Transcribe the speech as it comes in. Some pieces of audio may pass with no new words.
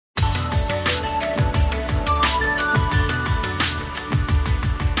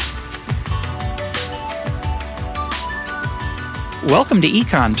Welcome to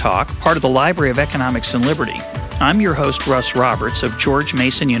Econ Talk, part of the Library of Economics and Liberty. I'm your host, Russ Roberts of George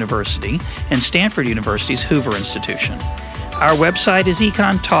Mason University and Stanford University's Hoover Institution. Our website is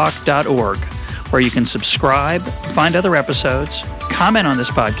econtalk.org, where you can subscribe, find other episodes, comment on this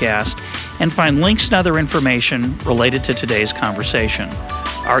podcast, and find links and other information related to today's conversation.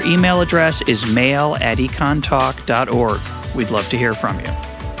 Our email address is mail@econtalk.org. We'd love to hear from you.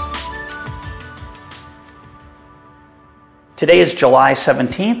 Today is July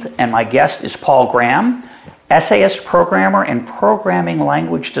 17th, and my guest is Paul Graham, essayist, programmer, and programming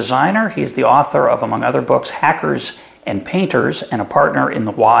language designer. He's the author of, among other books, Hackers and Painters, and a partner in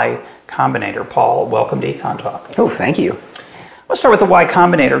the Y Combinator. Paul, welcome to Econ Talk. Oh, thank you. Let's start with the Y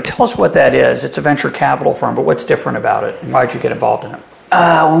Combinator. Tell us what that is. It's a venture capital firm, but what's different about it, and why did you get involved in it?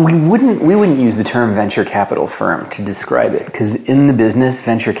 We wouldn't use the term venture capital firm to describe it, because in the business,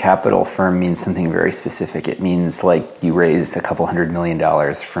 venture capital firm means something very specific. It means like you raised a couple $100 million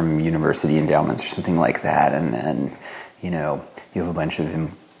from university endowments or something like that, and then you have a bunch of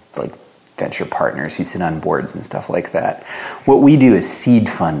like venture partners who sit on boards and stuff like that. What we do is seed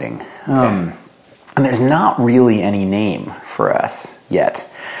funding, and there's not really any name for us yet,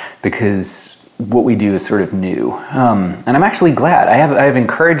 because what we do is sort of new, and I'm actually glad. I have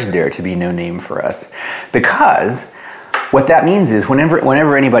encouraged there to be no name for us, because what that means is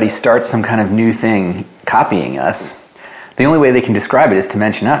whenever anybody starts some kind of new thing copying us, the only way they can describe it is to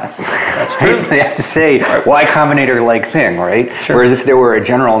mention us. That's true. Right? So they have to say Y Combinator-like thing, right? Sure. Whereas if there were a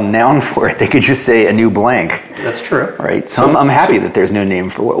general noun for it, they could just say a new blank. That's true. Right. So I'm happy that there's no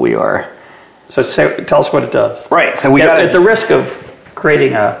name for what we are. So tell us what it does. Right. So at the risk of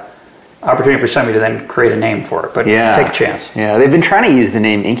creating a opportunity for somebody to then create a name for it, but take a chance. Yeah, they've been trying to use the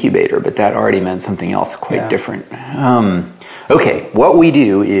name incubator, but that already meant something else quite different. Okay, what we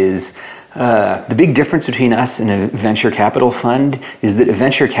do is, the big difference between us and a venture capital fund is that a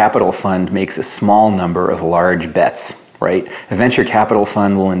venture capital fund makes a small number of large bets, right? A venture capital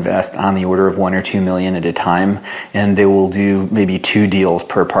fund will invest on the order of $1 or $2 million at a time, and they will do maybe 2 deals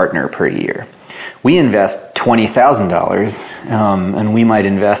per partner per year. We invest $20,000, and we might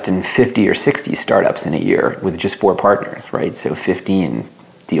invest in 50 or 60 startups in a year with just 4 partners, right? So 15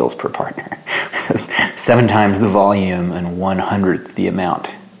 deals per partner. 7 times the volume and 1/100th the amount.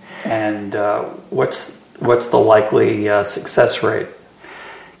 And what's the likely success rate?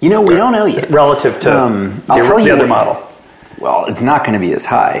 We don't know yet. Relative to the other model. Well, it's not going to be as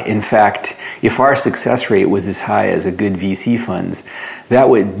high. In fact, if our success rate was as high as a good VC fund's, that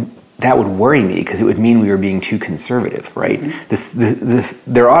would worry me, because it would mean we were being too conservative, right? Mm-hmm.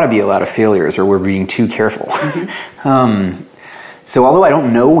 There ought to be a lot of failures, or we're being too careful. Mm-hmm. So although I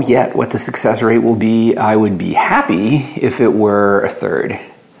don't know yet what the success rate will be, I would be happy if it were 1/3,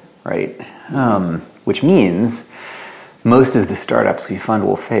 right? Which means most of the startups we fund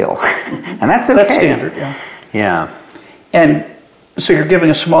will fail. And that's okay. That's standard, Yeah. And so you're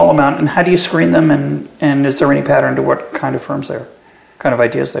giving a small amount, and how do you screen them, and is there any pattern to what kind of firms there, kind of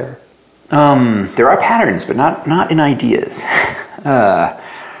ideas there? There are patterns, but not in ideas.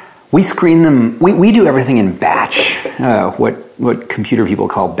 We screen them. We do everything in batch. What computer people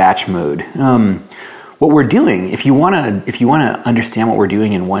call batch mode. What we're doing, if you want to understand what we're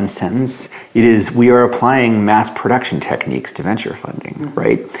doing in one sentence, it is we are applying mass production techniques to venture funding.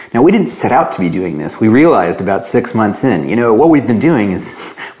 Right now, we didn't set out to be doing this. We realized about 6 months in, what we've been doing is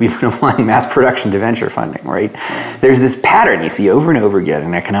we've been applying mass production to venture funding, right? There's this pattern you see over and over again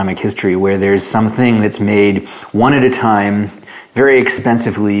in economic history where there's something that's made one at a time, very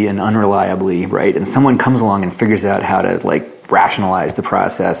expensively and unreliably, right? And someone comes along and figures out how to rationalize the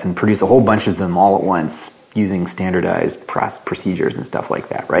process and produce a whole bunch of them all at once using standardized procedures and stuff like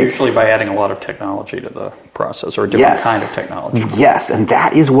that, right? Usually by adding a lot of technology to the process, or a different kind of technology. Yes, and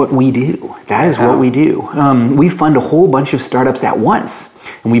that is what we do. That is what we do. We fund a whole bunch of startups at once.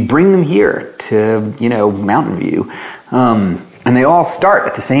 And we bring them here to, Mountain View, and they all start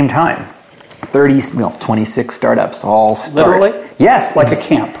at the same time. 26 startups all start. Literally? Yes. Like a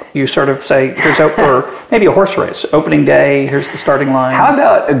camp. You sort of say, or maybe a horse race. Opening day, here's the starting line. How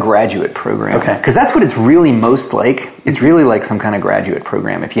about a graduate program? Okay. Because that's what it's really most like. It's really like some kind of graduate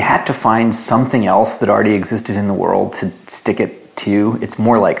program. If you had to find something else that already existed in the world to stick it to, it's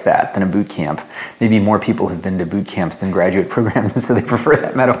more like that than a boot camp. Maybe more people have been to boot camps than graduate programs, and so they prefer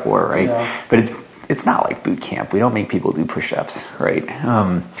that metaphor, right? Yeah. But it's not like boot camp. We don't make people do push-ups, right?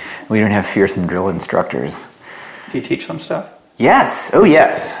 We don't have fearsome drill instructors. Do you teach them stuff? Yes. Oh,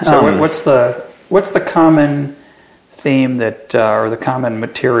 yes. So what's the common theme that, or the common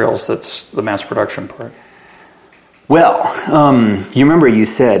materials that's the mass production part? Well, you remember you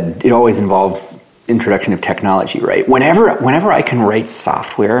said it always involves introduction of technology, right? Whenever I can write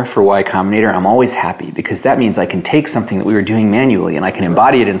software for Y Combinator, I'm always happy because that means I can take something that we were doing manually and I can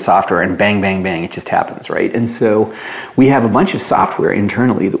embody it in software and bang, bang, bang, it just happens, right? And so we have a bunch of software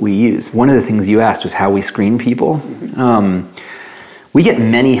internally that we use. One of the things you asked was how we screen people. We get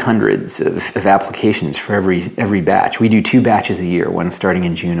many hundreds of applications for every batch. We do 2 batches a year, one starting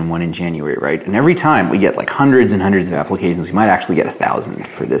in June and one in January, right? And every time we get like hundreds and hundreds of applications. We might actually get 1,000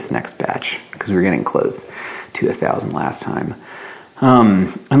 for this next batch because we were getting close to 1,000 last time.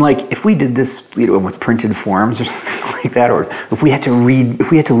 And like if we did this, with printed forms or something like that, or if we had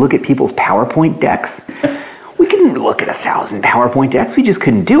to look at people's PowerPoint decks. We couldn't look at 1,000 PowerPoint decks. We just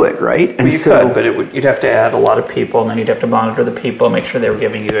couldn't do it, right? And well, you could, but you'd have to add a lot of people, and then you'd have to monitor the people, make sure they were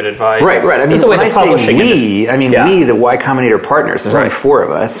giving you good advice. Right. I mean, when I say we, the Y Combinator partners, there's only 4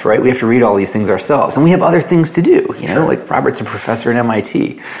 of us, right? We have to read all these things ourselves. And we have other things to do, like Robert's a professor at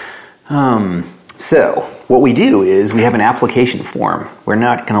MIT. So what we do is we have an application form. We're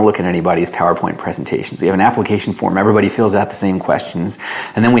not going to look at anybody's PowerPoint presentations. We have an application form. Everybody fills out the same questions.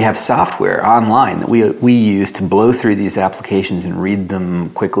 And then we have software online that we use to blow through these applications and read them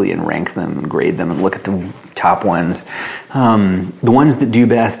quickly and rank them and grade them and look at the top ones. The ones that do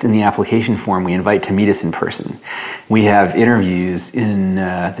best in the application form, we invite to meet us in person. We have interviews in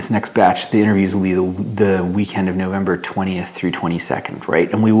this next batch. The interviews will be the weekend of November 20th through 22nd,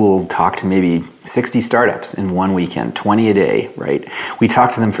 right? And we will talk to maybe 60 startups in one weekend, 20 a day, right? We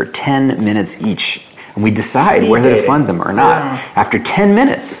talk to them for 10 minutes each, and we decide whether to fund them or not after 10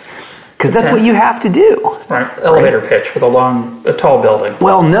 minutes. Because that's what you have to do. Right. Elevator pitch with a tall building.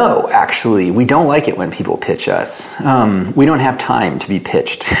 Well, no, actually. We don't like it when people pitch us. We don't have time to be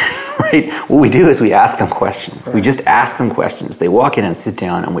pitched. Right? What we do is we ask them questions. Right. We just ask them questions. They walk in and sit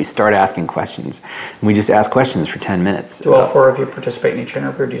down, and we start asking questions. And we just ask questions for 10 minutes. Do all 4 of you participate in each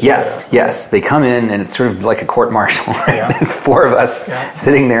interview? Or do you yes. They come in, and it's sort of like a court martial. Right? Yeah. It's 4 of us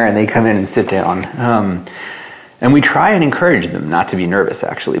sitting there, and they come in and sit down. And we try and encourage them not to be nervous,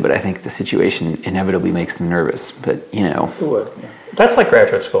 actually, but I think the situation inevitably makes them nervous. But, It would. Yeah. That's like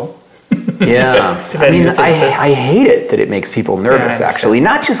graduate school. Yeah. I hate it that it makes people nervous, actually.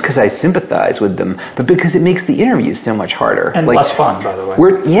 Not just because I sympathize with them, but because it makes the interviews so much harder. And less fun, by the way.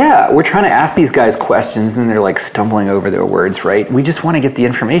 We're trying to ask these guys questions, and they're like stumbling over their words, right? We just want to get the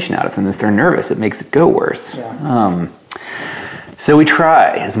information out of them. If they're nervous, it makes it go worse. Yeah. So we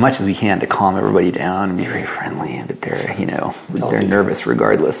try as much as we can to calm everybody down and be very friendly, but they're nervous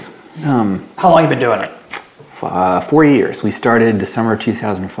regardless. How long have you been doing it? 4 years. We started the summer of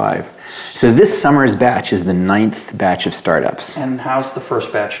 2005. So this summer's batch is the 9th batch of startups. And how's the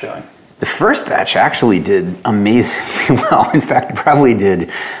first batch doing? The first batch actually did amazingly well. In fact, probably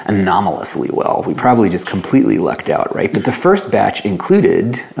did anomalously well. We probably just completely lucked out, right? But the first batch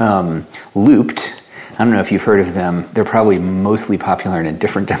included Looped. I don't know if you've heard of them. They're probably mostly popular in a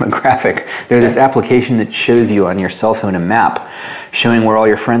different demographic. They're this application that shows you on your cell phone a map showing where all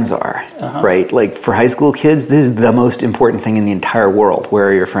your friends are, right? Like for high school kids, this is the most important thing in the entire world. Where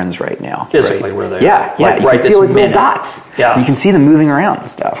are your friends right now? Physically, right? where they are. Yeah. You can see like little dots. Yeah. You can see them moving around and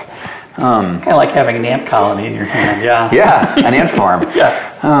stuff. Kind of like having an ant colony in your hand, Yeah, an ant farm.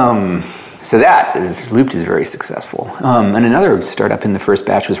 So Looped is very successful. And another startup in the first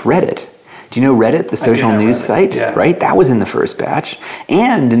batch was Reddit. Do you know Reddit, the social news site? Yeah. Right? That was in the first batch.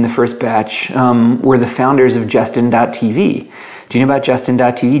 And in the first batch were the founders of Justin.tv. Do you know about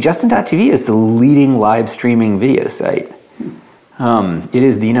Justin.tv? Justin.tv is the leading live streaming video site. It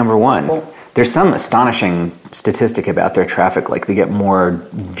is the number one. Cool. There's some astonishing statistic about their traffic, like they get more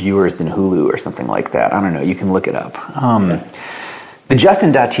viewers than Hulu or something like that. I don't know. You can look it up. The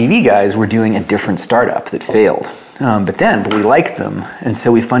Justin.tv guys were doing a different startup that failed. But we liked them, and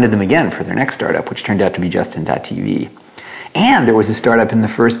so we funded them again for their next startup, which turned out to be Justin.tv. And there was a startup in the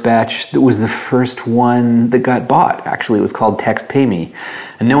first batch that was the first one that got bought. Actually, it was called TextPayMe,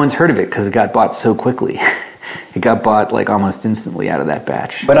 and no one's heard of it because it got bought so quickly. It got bought like almost instantly out of that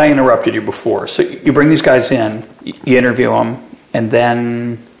batch. But I interrupted you before. So you bring these guys in, you interview them, and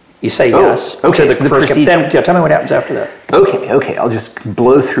then you say yes. Okay, to the first then tell me what happens after that. Okay, I'll just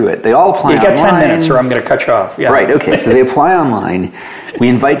blow through it. They all apply online. You got 10 minutes or I'm going to cut you off. Yeah. Right, okay, so they apply online. We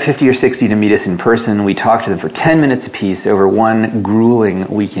invite 50 or 60 to meet us in person. We talk to them for 10 minutes apiece over one grueling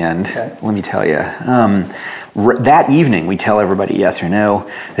weekend, let me tell you. That evening, we tell everybody yes or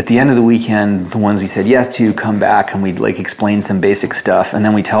no. At the end of the weekend, the ones we said yes to come back and we explain some basic stuff. And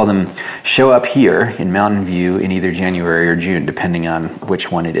then we tell them, show up here in Mountain View in either January or June, depending on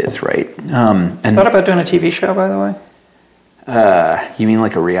which one it is, right? And thought about doing a TV show, by the way? You mean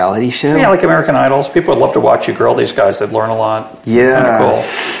like a reality show? Yeah, like American Idols. People would love to watch you grill these guys. They'd learn a lot. Yeah. Kind of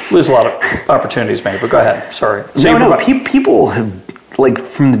cool. Lose a lot of opportunities maybe, but go ahead. Sorry. So people have, like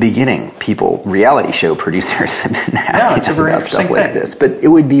from the beginning, reality show producers have been asking us about stuff like this. But it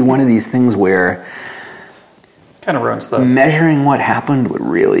would be one of these things where kind of ruins the... measuring what happened would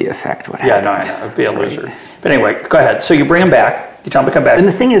really affect what happened. Yeah, no, I know. It would be a loser. But anyway, go ahead. So you bring them back. You tell them to come back. And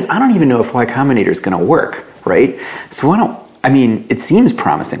the thing is, I don't even know if Y Combinator is going to work, right? So it seems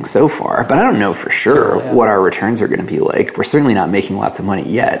promising so far, but I don't know for sure what our returns are going to be like. We're certainly not making lots of money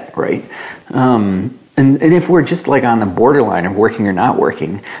yet, right? And if we're just like on the borderline of working or not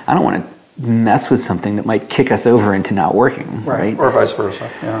working, I don't want to mess with something that might kick us over into not working, right? Or vice versa,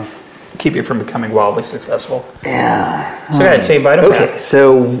 yeah. Keep you from becoming wildly successful. Yeah. So go ahead, say invite them back. Okay,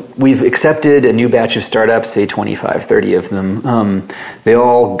 so we've accepted a new batch of startups, say 25, 30 of them. They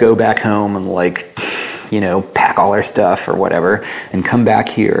all go back home and pack all their stuff or whatever and come back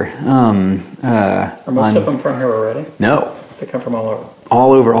here. Are most of them from here already? No. They come from all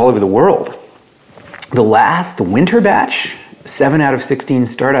over? All over the world. The winter batch, 7 out of 16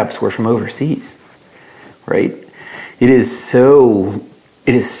 startups were from overseas, right? It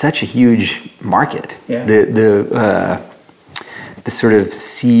is such a huge market. Yeah. The sort of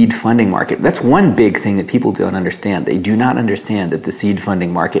seed funding market. That's one big thing that people don't understand. They do not understand that the seed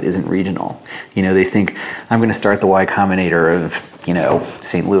funding market isn't regional. They think, I'm going to start the Y Combinator of,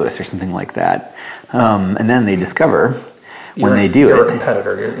 St. Louis or something like that. And then they discover when they do you're a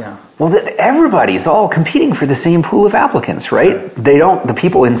competitor, yeah. Well, everybody's all competing for the same pool of applicants, right? The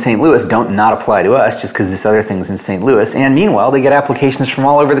people in St. Louis don't not apply to us just because this other thing's in St. Louis. And meanwhile, they get applications from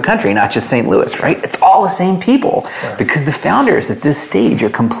all over the country, not just St. Louis, right? It's all the same people because the founders at this stage are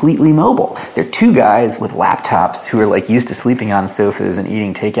completely mobile. They're two guys with laptops who are used to sleeping on sofas and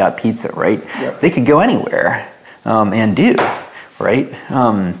eating takeout pizza, right? Yep. They could go anywhere and do, right?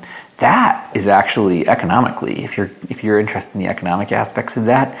 That is actually economically, if you're interested in the economic aspects of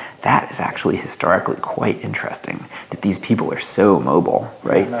that is actually historically quite interesting, that these people are so mobile,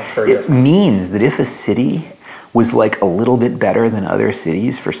 right? It means that if a city was a little bit better than other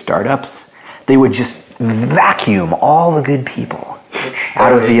cities for startups, they would just vacuum all the good people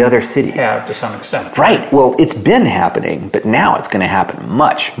out of the other cities. Yeah, to some extent. Right. Well, it's been happening, but now it's going to happen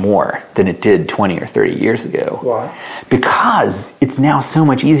much more than it did 20 or 30 years ago. Why? Because it's now so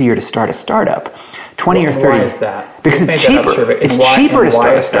much easier to start a startup. 20 or 30. Why is that? Because it's cheaper. It's cheaper to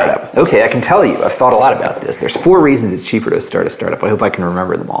start a startup. Okay, I can tell you. I've thought a lot about this. There's 4 reasons it's cheaper to start a startup. I hope I can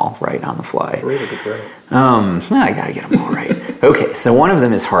remember them all right on the fly. 3 would be great. I got to get them all right. Okay, so one of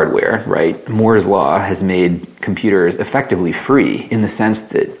them is hardware, right? Moore's Law has made computers effectively free in the sense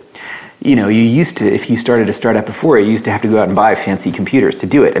that, you used to, if you started a startup before, you used to have to go out and buy fancy computers to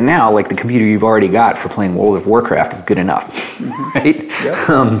do it. And now, the computer you've already got for playing World of Warcraft is good enough, right?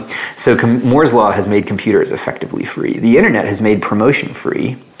 Yep. So Moore's Law has made computers effectively free. The internet has made promotion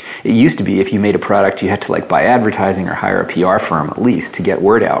free. It used to be if you made a product, you had to buy advertising or hire a PR firm at least to get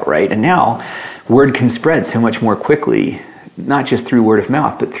word out, right? And now, word can spread so much more quickly, not just through word of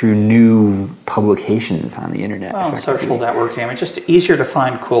mouth, but through new publications on the internet. Well, social networking. It's just easier to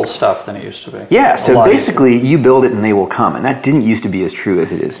find cool stuff than it used to be. Yeah, so basically you build it and they will come. And that didn't used to be as true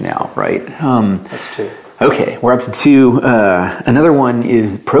as it is now, right? That's 2. Okay, we're up to 2. Another one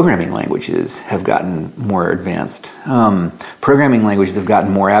is programming languages have gotten more advanced. Programming languages have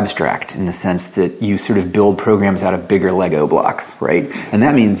gotten more abstract in the sense that you sort of build programs out of bigger Lego blocks, right? And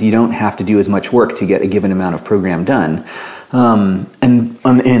that means you don't have to do as much work to get a given amount of program done. And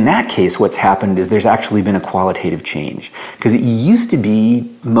in that case, what's happened is there's actually been a qualitative change. Because it used to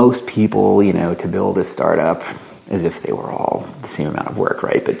be most people, to build a startup, as if they were all the same amount of work,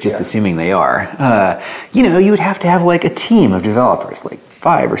 right? But just assuming they are, you would have to have a team of developers,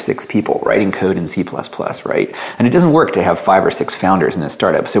 5 or 6 people writing code in C++, right? And it doesn't work to have 5 or 6 founders in a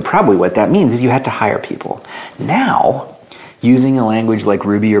startup. So probably what that means is you had to hire people. Now, using a language like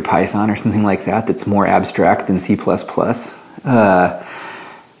Ruby or Python or something like that that's more abstract than C++,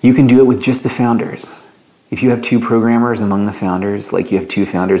 you can do it with just the founders. If you have 2 programmers among the founders, you have 2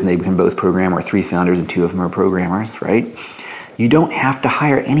 founders and they can both program, or 3 founders and 2 of them are programmers, right? You don't have to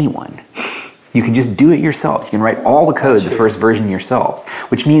hire anyone. You can just do it yourselves. You can write all the code, the first version yourselves,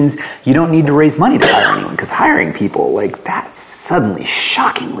 which means you don't need to raise money to hire anyone, because hiring people, that's suddenly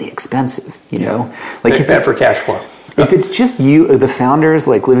shockingly expensive, you know? If bad for cash flow. If it's just you, the founders,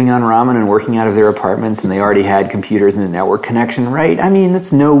 living on ramen and working out of their apartments, and they already had computers and a network connection, right? I mean,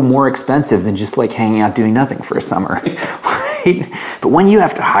 it's no more expensive than just hanging out doing nothing for a summer, right? But when you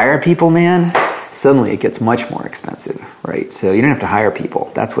have to hire people, man, suddenly it gets much more expensive, right? So you don't have to hire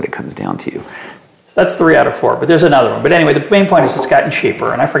people. That's what it comes down to. That's 3 out of 4, but there's another one. But anyway, the main point is it's gotten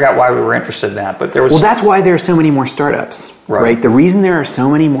cheaper, and I forgot why we were interested in that. But there was. Well, that's why there are so many more startups, right? The reason there are so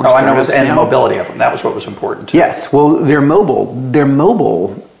many more startups and the mobility of them. That was what was important too. Yes, well, they're mobile. They're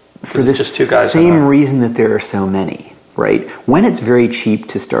mobile for the just 2 guys same reason that there are so many, right? When it's very cheap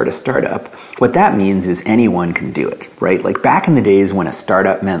to start a startup, what that means is anyone can do it, right? Like back in the days when a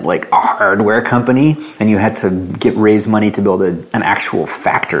startup meant like a hardware company, and you had to raise money to build an actual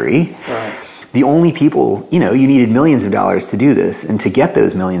factory. Right. The only people, you needed millions of dollars to do this, and to get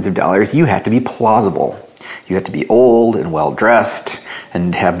those millions of dollars, you had to be plausible. You had to be old and well-dressed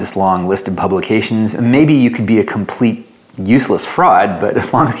and have this long list of publications, and maybe you could be a complete useless fraud, but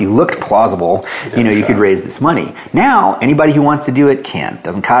as long as you looked plausible, you could raise this money. Now, anybody who wants to do it can.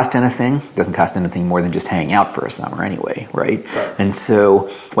 Doesn't cost anything. Doesn't cost anything more than just hanging out for a summer anyway, right? And so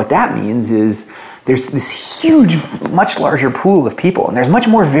what that means is there's this huge, much larger pool of people, and there's much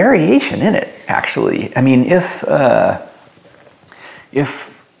more variation in it, actually. I mean, if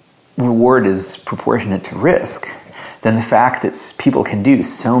reward is proportionate to risk, then the fact that people can do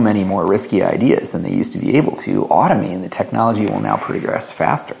so many more risky ideas than they used to be able to ought to mean the technology will now progress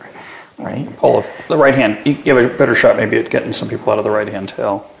faster, right? Pull of the right hand, you have a better shot maybe at getting some people out of the right hand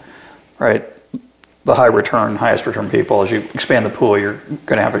tail, right? The highest return people, as you expand the pool, you're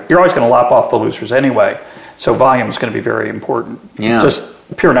always going to lop off the losers anyway. So volume is going to be very important. Yeah. Just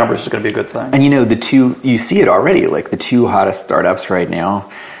pure numbers is going to be a good thing. And you see it already, like the 2 hottest startups right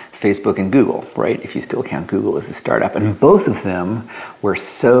now, Facebook and Google, right? If you still count Google as a startup. And both of them were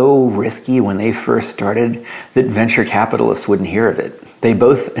so risky when they first started that venture capitalists wouldn't hear of it. They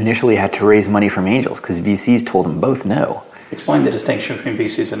both initially had to raise money from angels because VCs told them both no. Explain the distinction between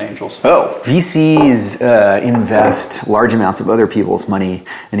VCs and angels. VCs invest large amounts of other people's money,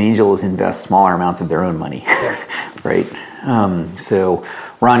 and angels invest smaller amounts of their own money, right? So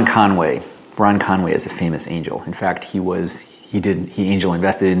Ron Conway is a famous angel. In fact, he angel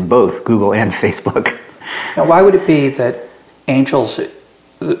invested in both Google and Facebook. Now, why would it be that angels?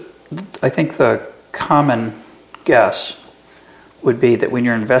 I think the common guess would be that when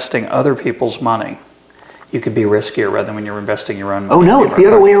you're investing other people's money, you could be riskier rather than when you're investing your own money. Oh, no, it's the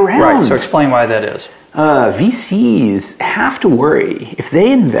other way around. Right, so explain why that is. VCs have to worry. If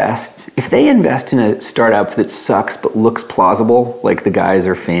they invest in a startup that sucks but looks plausible, like the guys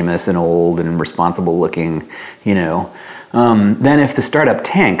are famous and old and responsible looking, then if the startup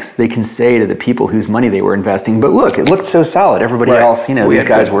tanks, they can say to the people whose money they were investing, but look, it looked so solid. Everybody else, these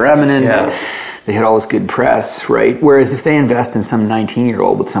guys were eminent. Yeah. They had all this good press, right? Whereas if they invest in some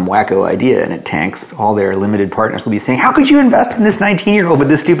 19-year-old with some wacko idea and it tanks, all their limited partners will be saying, how could you invest in this 19-year-old with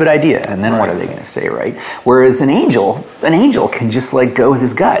this stupid idea? And then what are they going to say, right? Whereas an angel can just go with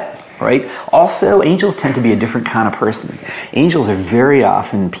his gut, right? Also, angels tend to be a different kind of person. Angels are very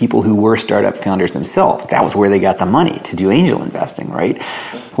often people who were startup founders themselves. That was where they got the money to do angel investing, right?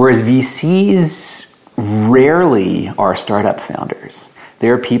 Whereas VCs rarely are startup founders.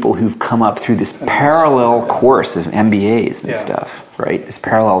 They're people who've come up through this parallel course of MBAs and stuff, right? This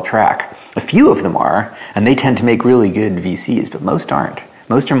parallel track. A few of them are, and they tend to make really good VCs, but most aren't.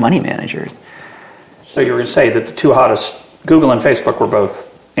 Most are money managers. So you were going to say that the 2 hottest, Google and Facebook, were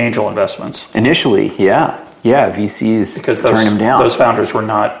both angel investments? Initially, yeah. Yeah, VCs turned them down. Those founders were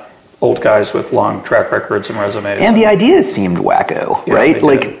not old guys with long track records and resumes. And the ideas seemed wacko, right?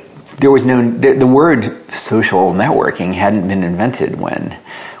 There was the word social networking hadn't been invented when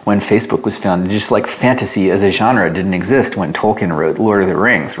Facebook was founded. Just like fantasy as a genre didn't exist when Tolkien wrote Lord of the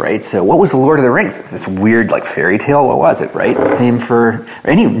Rings, right? So what was the Lord of the Rings? This weird fairy tale? What was it, right? Same for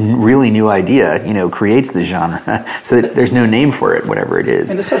any really new idea, creates the genre. So that there's no name for it, whatever it is.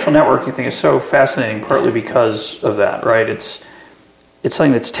 And the social networking thing is so fascinating, partly because of that, right? It's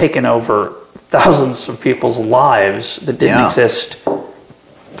something that's taken over thousands of people's lives that didn't exist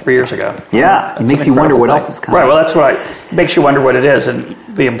 3 years ago. Yeah, it makes you wonder what else is coming. Right, well, that's why it makes you wonder what it is, and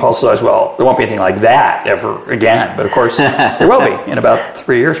the impulse is, well, there won't be anything like that ever again. But of course, there will be in about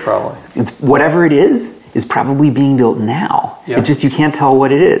 3 years, probably. It's whatever it is probably being built now. Yeah. It just, you can't tell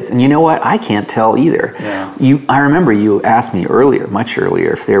what it is. And you know what? I can't tell either. Yeah. I remember you asked me much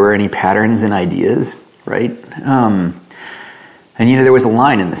earlier, if there were any patterns in ideas, right? And there was a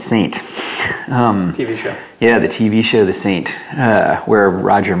line in The Saint. TV show. Yeah, the TV show The Saint, where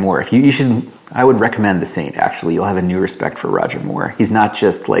Roger Moore. I would recommend The Saint, actually. You'll have a new respect for Roger Moore. He's not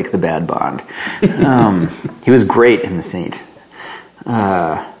just like the bad Bond. He was great in The Saint.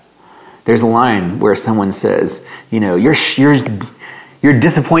 There's a line where someone says, you're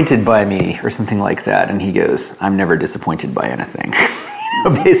disappointed by me, or something like that. And he goes, I'm never disappointed by anything.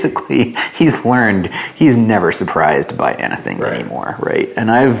 Basically, he's learned he's never surprised by anything anymore, right?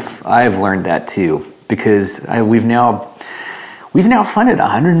 And I've learned that too, because we've now funded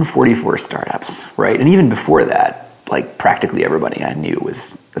 144 startups, right? And even before that, like practically everybody I knew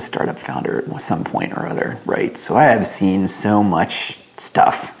was a startup founder at some point or other, right? So I have seen so much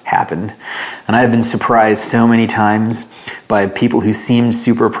stuff happen, and I've been surprised so many times by people who seemed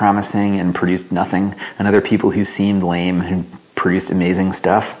super promising and produced nothing, and other people who seemed lame and produced amazing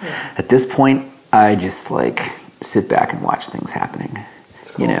stuff. Yeah. At this point, I just sit back and watch things happening.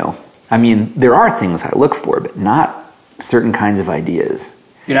 Cool. You know, I mean, there are things I look for, but not certain kinds of ideas.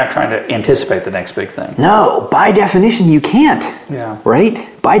 You're not trying to anticipate the next big thing. No, by definition, you can't. Yeah.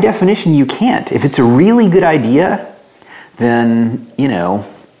 Right? By definition, you can't. If it's a really good idea, then, you know,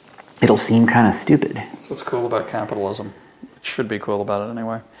 it'll seem kind of stupid. That's what's cool about capitalism. It should be cool about it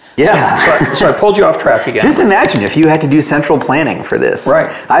anyway. Yeah. So I pulled you off track again. Just imagine if you had to do central planning for this. Right.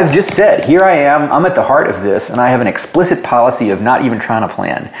 I've just said, here I am, I'm at the heart of this, and I have an explicit policy of not even trying to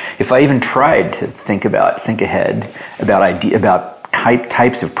plan. If I even tried to think ahead about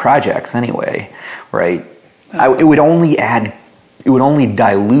types of projects anyway, right? It would only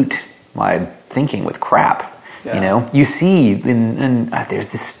dilute my thinking with crap. Yeah. You know, you see, there's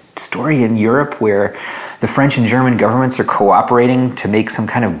this story in Europe where the French and German governments are cooperating to make some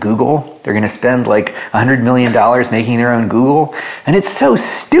kind of Google. They're going to spend $100 million making their own Google. And it's so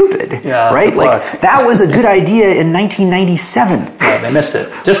stupid, right? That was a good idea in 1997. Yeah, they missed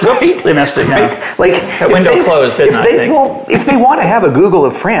it. They missed it. Yeah. That window closed, didn't I think? Well, if they want to have a Google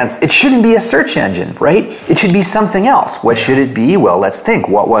of France, it shouldn't be a search engine, right? It should be something else. What should it be? Well, let's think.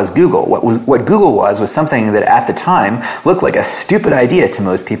 What was Google? What Google was something that at the time looked like a stupid idea to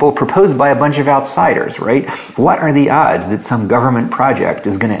most people, proposed by a bunch of outsiders, right? What are the odds that some government project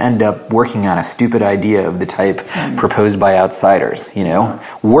is going to end up working on a stupid idea of the type proposed by outsiders, you know?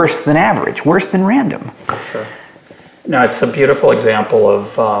 Worse than average, worse than random. Sure. No, it's a beautiful example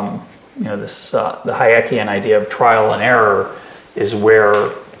of, this the Hayekian idea of trial and error is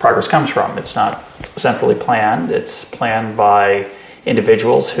where progress comes from. It's not centrally planned. It's planned by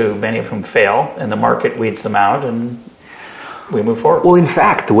individuals many of whom fail, and the market weeds them out, and we move forward. Well, in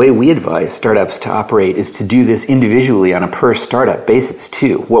fact, the way we advise startups to operate is to do this individually on a per startup basis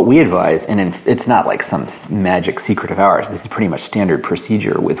too. What we advise, and it's not like some magic secret of ours, this is pretty much standard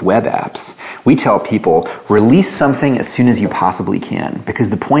procedure with web apps. We tell people, release something as soon as you possibly can, because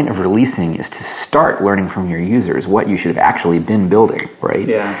the point of releasing is to start learning from your users what you should have actually been building, right?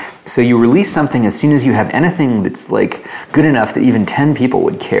 Yeah. So you release something as soon as you have anything that's good enough that even 10 people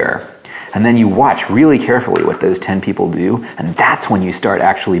would care. And then you watch really carefully what those 10 people do, and that's when you start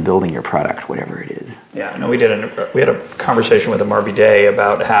actually building your product, whatever it is. Yeah, no, we had a conversation with Marby Day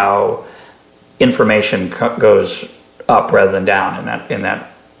about how information goes up rather than down in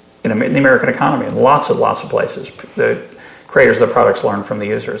the American economy in lots of places. The creators of the products learn from the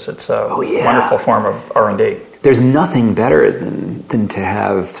users. It's a wonderful form of R&D. There's nothing better than to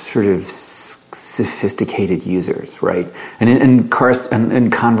have sort of sophisticated users, right? And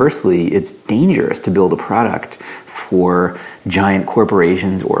conversely, it's dangerous to build a product for giant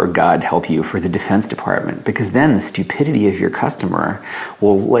corporations or, God help you, for the Defense Department, because then the stupidity of your customer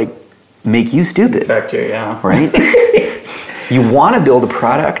will make you stupid. Affect you, yeah. Right? You want to build a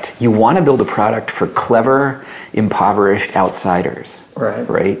product. You want to build a product for clever, impoverished outsiders. Right.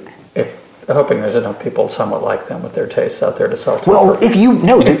 Right? Hoping there's enough people somewhat like them with their tastes out there to sell to. Well,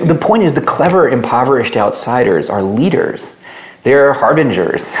 the point is the clever, impoverished outsiders are leaders. They're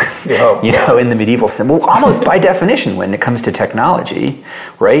harbingers, in the medieval symbol, almost by definition when it comes to technology,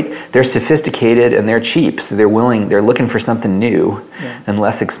 right? They're sophisticated and they're cheap, so they're looking for something new and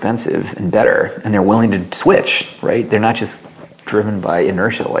less expensive and better, and they're willing to switch, right? They're not just driven by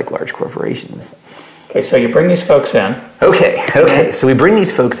inertia like large corporations. Okay, so you bring these folks in. Okay. So we bring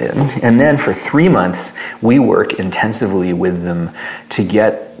these folks in, and then for 3 months, we work intensively with them to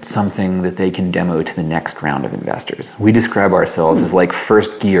get something that they can demo to the next round of investors. We describe ourselves as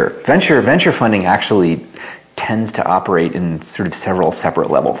first gear. Venture funding actually tends to operate in sort of several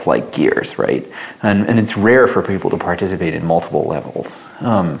separate levels, like gears, right? And it's rare for people to participate in multiple levels.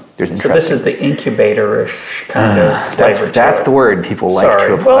 So this is the incubator-ish kind of flavor. That's the word people like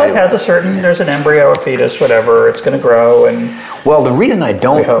to apply. Well, it has there's an embryo, a fetus, whatever. It's going to grow and. Well, the reason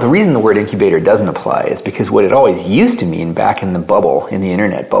the word incubator doesn't apply is because what it always used to mean back in the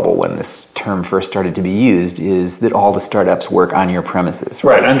internet bubble, when this term first started to be used, is that all the startups work on your premises.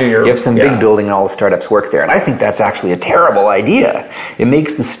 Right, under your. You have some big building and all the startups work there, and I think that's actually a terrible idea. It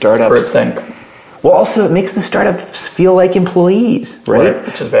makes the startups. Think. Well, also it makes the startups feel like employees, right?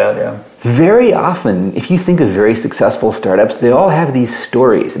 Which is bad, yeah. Very often, if you think of very successful startups, they all have these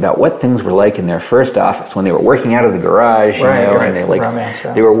stories about what things were like in their first office when they were working out of the garage,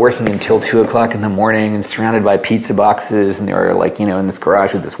 and they were working until 2 o'clock in the morning and surrounded by pizza boxes, and they were like, in this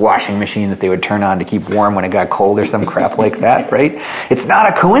garage with this washing machine that they would turn on to keep warm when it got cold or some crap like that, right? It's not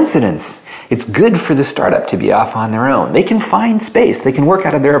a coincidence. It's good for the startup to be off on their own. They can find space. They can work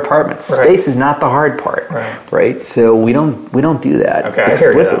out of their apartments. Right. Space is not the hard part, right? So we don't do that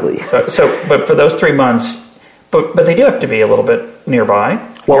explicitly. But for those 3 months, but they do have to be a little bit nearby.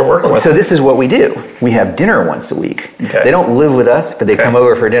 Well, so this is what we do. We have dinner once a week. Okay. They don't live with us, but they come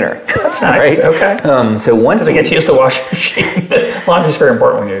over for dinner. That's nice. Right? Okay. So once they get to use the washing machine. Laundry's very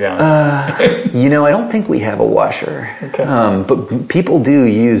important when you're young. I don't think we have a washer. Okay. But people do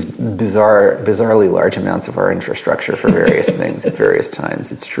use bizarrely large amounts of our infrastructure for various things at various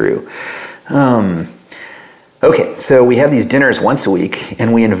times. It's true. Okay, so we have these dinners once a week,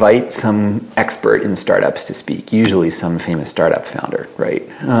 and we invite some expert in startups to speak, usually some famous startup founder, right?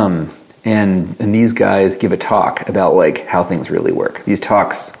 And these guys give a talk about, like, how things really work. These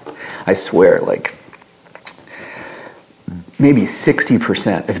talks, I swear, like, maybe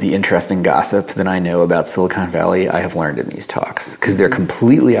 60% of the interesting gossip that I know about Silicon Valley, I have learned in these talks, because they're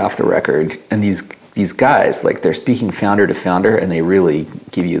completely off the record, and these guys, like, they're speaking founder to founder, and they really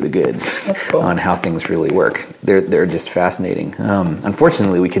give you the goods on how things really work. They're just fascinating.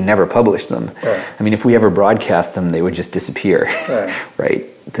 Unfortunately, we can never publish them. Right. I mean, if we ever broadcast them, they would just disappear. Right?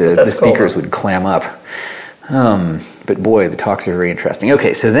 The speakers would clam up. But boy, the talks are very interesting.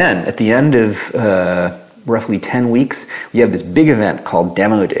 Okay, so then at the end of roughly 10 weeks, we have this big event called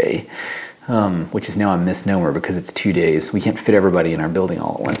Demo Day. Which is now a misnomer because it's 2 days. We can't fit everybody in our building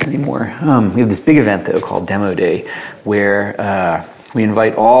all at once anymore. We have this big event, though, called Demo Day, where we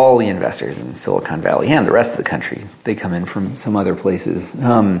invite all the investors in Silicon Valley and the rest of the country. They come in from some other places.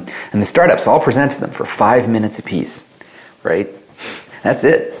 And the startups all present to them for 5 minutes apiece, right? That's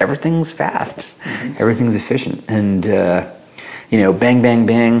it. Everything's fast. Everything's efficient. And bang, bang,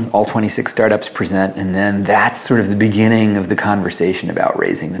 bang, all 26 startups present, and then that's sort of the beginning of the conversation about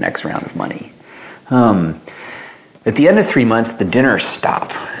raising the next round of money. At the end of 3 months, the dinners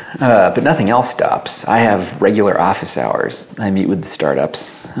stop, but nothing else stops. I have regular office hours. I meet with the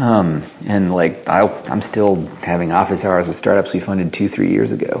startups, and I'm still having office hours with startups we funded 2-3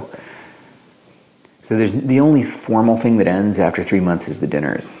 years ago. So there's the only formal thing that ends after 3 months is the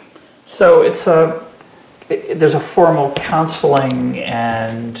dinners. So there's a formal counseling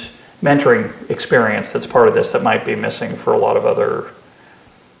and mentoring experience that's part of this that might be missing for a lot of other,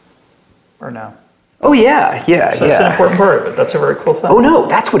 or no? Oh, yeah. So that's an important part of it. That's a very cool thing. Oh, no,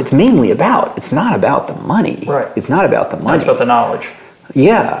 that's what it's mainly about. It's not about the money. Right. It's not about the money. It's about the knowledge.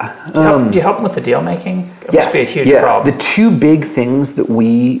 Yeah. Do you help them with the deal making? It must be a huge problem. The two big things that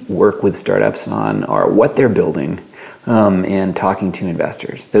we work with startups on are what they're building and talking to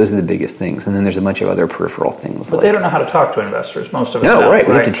investors. Those are the biggest things. And then there's a bunch of other peripheral things. But they don't know how to talk to investors. Most of us don't. No, right.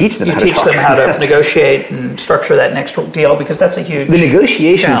 We have to teach them how to talk to investors. You teach them how to negotiate and structure that next deal because that's a huge The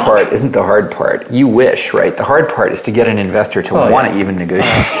negotiation challenge. part isn't the hard part. You wish, right? The hard part is to get an investor to want to even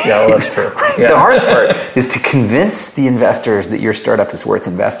negotiate. Well, that's true. Yeah. The hard part is to convince the investors that your startup is worth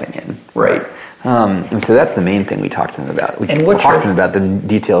investing in, right? And so that's the main thing we talk to them about. We talk to them about the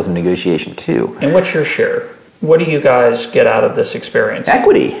details of negotiation, too. And what's your share? What do you guys get out of this experience?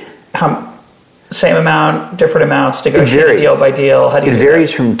 Equity. Same amount, different amounts, negotiated deal by deal? How do you do that? It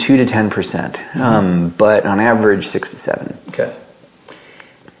varies from 2 to 10%, but on average 6 to 7. Okay.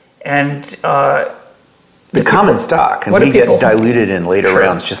 And the common stock, and we get diluted in later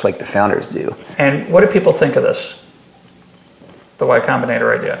rounds just like the founders do. And what do people think of this? The Y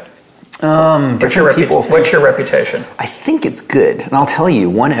Combinator idea? What's your reputation? I think it's good, and I'll tell you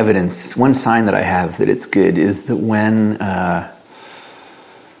one sign that I have that it's good is that when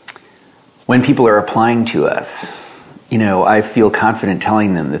people are applying to us, I feel confident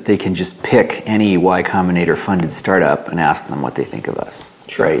telling them that they can just pick any Y Combinator funded startup and ask them what they think of us.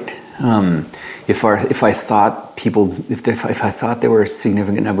 Right? If I thought there were a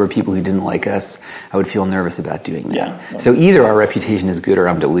significant number of people who didn't like us, I would feel nervous about doing that. Yeah. So either our reputation is good or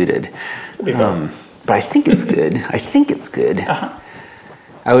I'm deluded. But I think it's good. Uh-huh.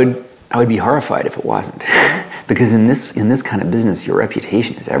 I would be horrified if it wasn't, because in this kind of business, your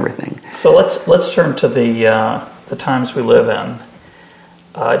reputation is everything. So let's turn to the times we live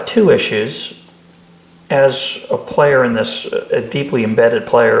in. 2 issues. As a player in this, a deeply embedded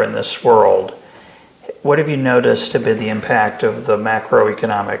player in this world, what have you noticed to be the impact of the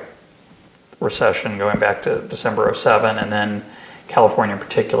macroeconomic recession going back to December 2007 and then California in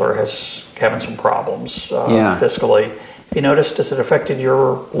particular has having some problems fiscally. Have you noticed, has it affected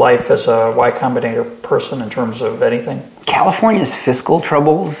your life as a Y Combinator person in terms of anything? California's fiscal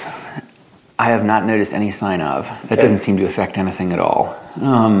troubles, I have not noticed any sign of. That doesn't seem to affect anything at all.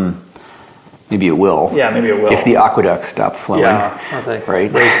 Maybe it will. Yeah, maybe it will. If the aqueducts stop flowing. Yeah,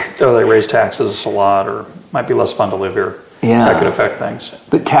 right? They raise taxes a lot, or might be less fun to live here. Yeah. That could affect things.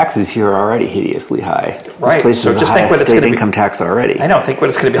 But taxes here are already hideously high. Right. So just think what it's going to be. Income tax already. I don't think what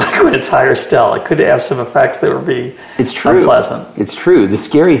it's going to be like when it's higher still. It could have some effects that would be unpleasant. It's true. The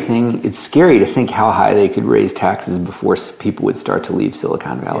scary thing, it's scary to think how high they could raise taxes before people would start to leave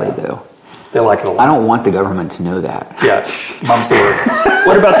Silicon Valley, though. They like it a lot. I don't want the government to know that. Yeah, mum's the word.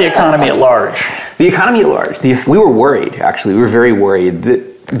 What about the economy at large? The economy at large. We were worried, actually. We were very worried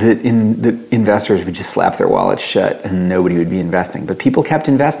that investors would just slap their wallets shut and nobody would be investing. But people kept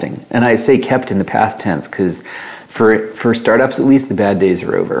investing. And I say kept in the past tense because for startups, at least, the bad days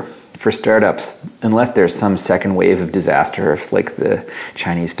are over. For startups, unless there's some second wave of disaster, if like the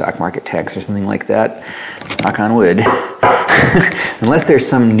Chinese stock market tanks or something like that, knock on wood, unless there's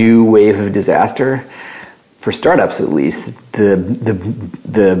some new wave of disaster, for startups at least,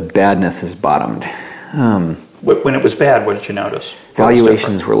 the badness has bottomed. When it was bad, what did you notice?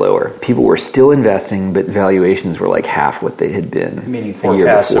 Valuations were lower. People were still investing, but valuations were like half what they had been. Meaning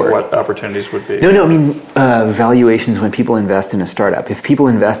forecasts of what opportunities would be? No, I mean valuations when people invest in a startup. If people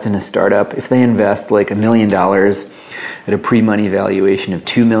invest in a startup, if they invest like $1 million at a pre-money valuation of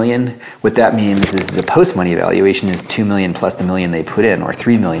 $2 million, what that means is the post-money valuation is $2 million plus the $1 million they put in, or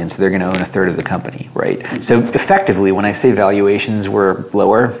 $3 million, so they're going to own a third of the company, right? Mm-hmm. So effectively, when I say valuations were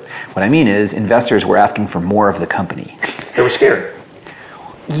lower, what I mean is investors were asking for more of the company. They were scared.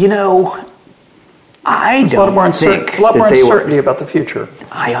 You know, I don't think a lot more uncertainty about the future.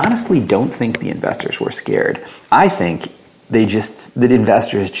 I honestly don't think the investors were scared. I think that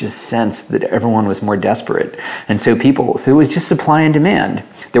investors just sensed that everyone was more desperate. And so it was just supply and demand.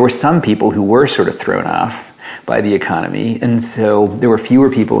 There were some people who were sort of thrown off by the economy, and so there were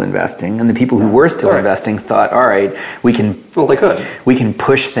fewer people investing, and the people who were still investing thought, all right, we can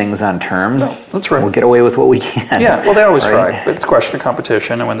push things on terms. No, that's right. We'll get away with what we can. Yeah, well, they always try, but it's a question of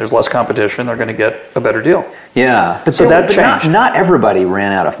competition, and when there's less competition, they're going to get a better deal. Yeah, but that changed. Not everybody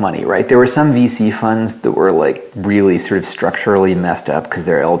ran out of money, right? There were some VC funds that were like really sort of structurally messed up because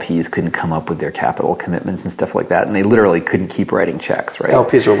their LPs couldn't come up with their capital commitments and stuff like that, and they literally couldn't keep writing checks, right?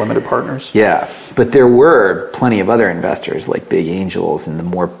 LPs are limited partners. Yeah, but there were plenty of other investors like big angels and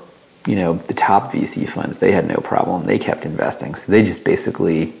the top VC funds. They had no problem. They kept investing. So they just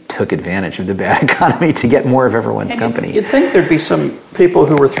basically took advantage of the bad economy to get more of everyone's company. You'd think there'd be some people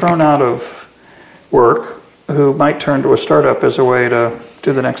who were thrown out of work who might turn to a startup as a way to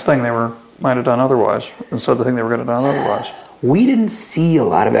do the next thing they might have done otherwise, instead of the thing they were going to do otherwise. We didn't see a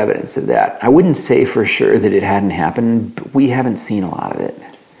lot of evidence of that. I wouldn't say for sure that it hadn't happened, but we haven't seen a lot of it.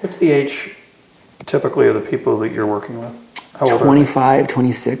 What's the age typically of the people that you're working with? How old 25,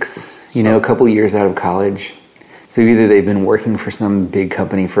 26, a couple of years out of college. So either they've been working for some big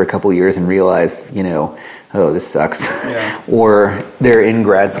company for a couple of years and realize, oh, this sucks. Yeah. Or they're in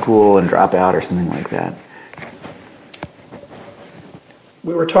grad school and drop out or something like that.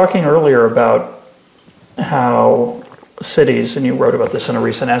 We were talking earlier about how cities, and you wrote about this in a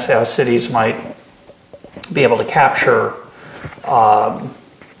recent essay, how cities might be able to capture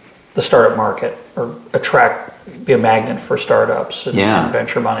the startup market or be a magnet for startups and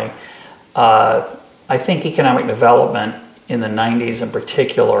venture money. I think economic development in the 90s in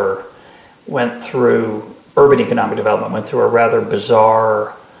particular urban economic development went through a rather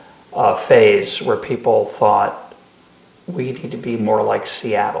bizarre phase where people thought we need to be more like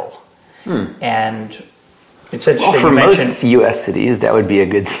Seattle. And it's interesting. Well, for most U.S. cities, that would be a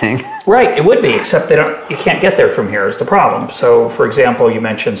good thing. Right, it would be, except you can't get there from here is the problem. So, for example, you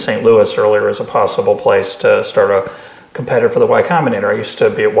mentioned St. Louis earlier as a possible place to start a competitor for the Y Combinator. I used to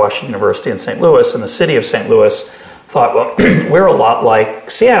be at Washington University in St. Louis, and the city of St. Louis thought, well, we're a lot like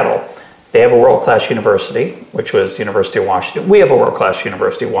Seattle. They have a world-class university, which was the University of Washington. We have a world-class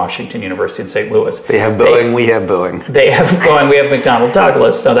university, Washington University in St. Louis. They have Boeing, we have Boeing. They have Boeing, we have McDonnell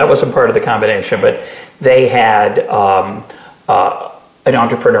Douglas. No, that wasn't part of the combination, but they had an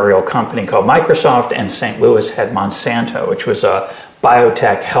entrepreneurial company called Microsoft, and St. Louis had Monsanto, which was a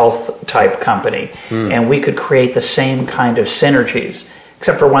biotech health type company. And we could create the same kind of synergies,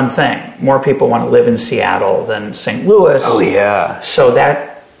 except for one thing. More people want to live in Seattle than St. Louis. Oh, yeah. So that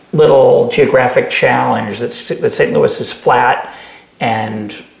little geographic challenge that St. Louis is flat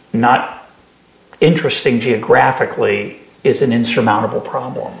and not interesting geographically is an insurmountable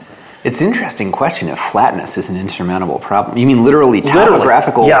problem. It's an interesting question if flatness is an insurmountable problem. You mean literally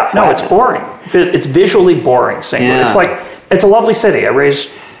topographical Yeah, flatness? no, it's boring. It's visually boring, St. Louis. It's like, it's a lovely city. I raised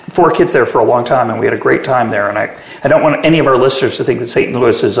 4 kids there for a long time, and we had a great time there. And I don't want any of our listeners to think that St.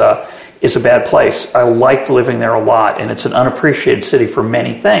 Louis is a bad place. I liked living there a lot, and it's an unappreciated city for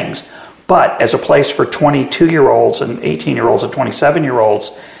many things. But as a place for 22-year-olds and 18-year-olds and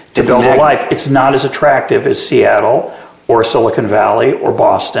 27-year-olds to build a life, it's not as attractive as Seattle or Silicon Valley or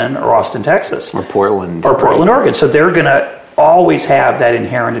Boston or Austin, Texas. Or Portland. Or Portland, Oregon. So they're going to always have that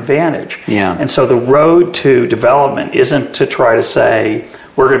inherent advantage. Yeah. And so the road to development isn't to try to say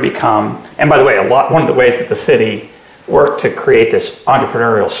we're going to become, and by the way, one of the ways that the city worked to create this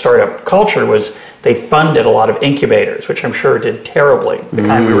entrepreneurial startup culture was they funded a lot of incubators, which I'm sure did terribly, the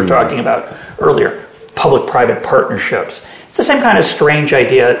kind we were talking about earlier, public-private partnerships. It's the same kind of strange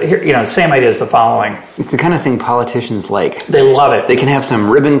idea. The same idea is the following. It's the kind of thing politicians like. They love it. They can have some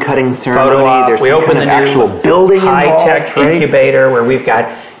ribbon-cutting ceremony. Photo op. There's We some opened kind the of new actual building high-tech involved, right? incubator where we've got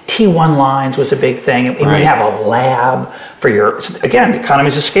T1 lines was a big thing, and we have a lab for again,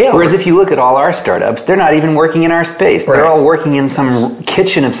 economies of scale. Whereas if you look at all our startups, they're not even working in our space. They're all working in some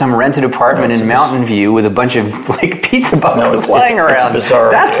kitchen of some rented apartment in Mountain View with a bunch of pizza boxes lying around. It's bizarre.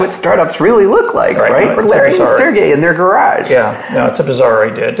 That's what startups really look like, right? No, Larry and Sergey in their garage. Yeah, no, it's a bizarre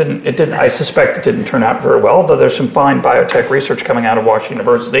idea. It didn't. I suspect it didn't turn out very well. Although there's some fine biotech research coming out of Washington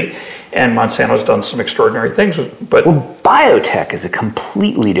University, and Monsanto's done some extraordinary things. But biotech is a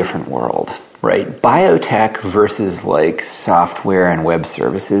completely different world. Right. Biotech versus like software and web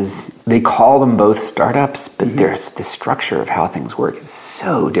services, they call them both startups, but there's the structure of how things work is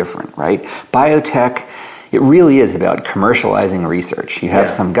so different, right? Biotech, it really is about commercializing research. You have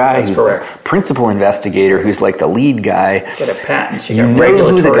some guy who's the principal investigator who's like the lead guy. You get patents, you know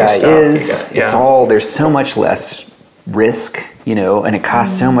regulatory who the guy stuff. is. It's all, there's so much less risk, and it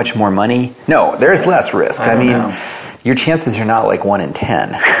costs so much more money. No, there's less risk. I mean, your chances are not like 1 in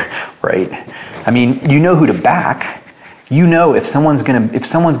 10, right? I mean, you know who to back. You know if someone's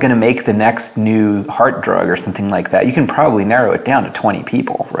gonna make the next new heart drug or something like that, you can probably narrow it down to 20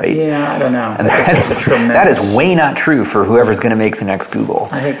 people, right? Yeah, I don't know. And that is way not true for whoever's going to make the next Google.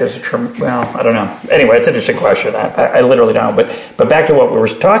 I think there's I don't know. Anyway, it's an interesting question. I literally don't know. But back to what we were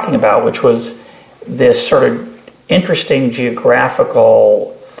talking about, which was this sort of interesting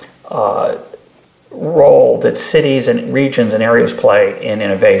geographical role that cities and regions and areas play in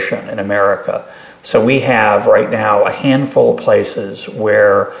innovation in America. So we have right now a handful of places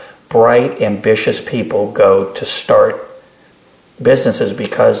where bright, ambitious people go to start businesses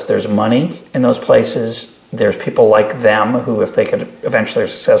because there's money in those places. There's people like them who, if they could eventually are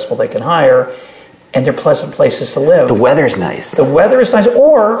successful, they can hire, and they're pleasant places to live. The weather's nice. The weather is nice,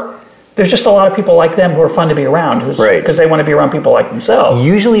 or there's just a lot of people like them who are fun to be around, because they want to be around people like themselves.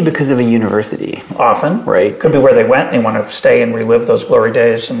 Usually because of a university. Often. Right. Could be where they went. They want to stay and relive those glory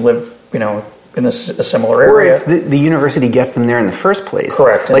days and live, in a similar area. Or it's the university gets them there in the first place.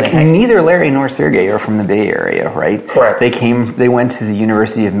 Correct. Like neither Larry nor Sergey are from the Bay Area, right? Correct. They went to the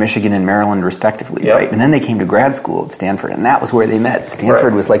University of Michigan and Maryland respectively, right? And then they came to grad school at Stanford, and that was where they met.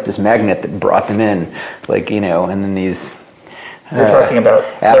 Stanford was like this magnet that brought them in, and then these... We're talking about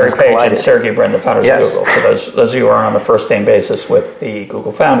Larry Page collided. and Sergey Brin, the founders of Google. For those of you who are on a first-name basis with the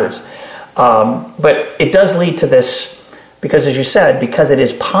Google founders. But it does lead to this, because as you said, because it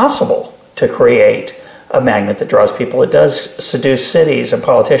is possible to create a magnet that draws people, it does seduce cities and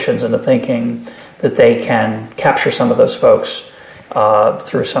politicians into thinking that they can capture some of those folks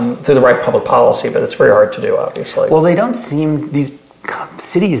through the right public policy, but it's very hard to do, obviously. Well, they don't seem, these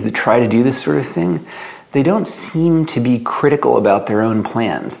cities that try to do this sort of thing, they don't seem to be critical about their own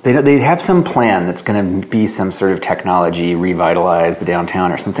plans. They have some plan that's going to be some sort of technology, revitalize the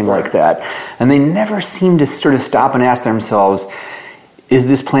downtown or something like that. And they never seem to sort of stop and ask themselves, is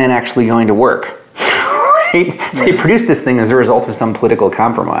this plan actually going to work? Right? They produce this thing as a result of some political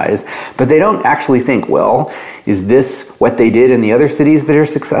compromise, but they don't actually think, well, is this what they did in the other cities that are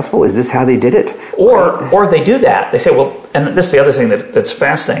successful? Is this how they did it? Or they do that. They say, well, and this is the other thing that's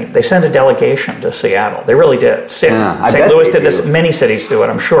fascinating. They send a delegation to Seattle. They really did. St. Louis did this. Many cities do it,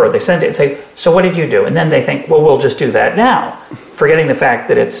 I'm sure. They send it and say, so what did you do? And then they think, well, we'll just do that now, forgetting the fact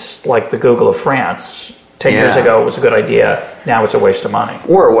that it's like the Google of France. 10 years ago, it was a good idea. Now it's a waste of money.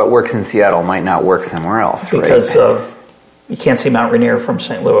 Or what works in Seattle might not work somewhere else, because you can't see Mount Rainier from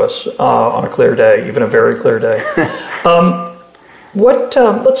St. Louis on a clear day, even a very clear day.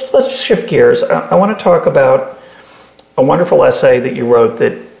 Let's shift gears. I want to talk about a wonderful essay that you wrote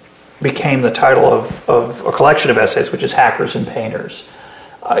that became the title of a collection of essays, which is Hackers and Painters.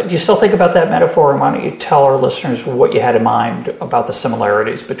 do you still think about that metaphor? And why don't you tell our listeners what you had in mind about the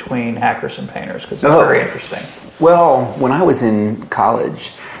similarities between hackers and painters? Because it's very interesting. Well, when I was in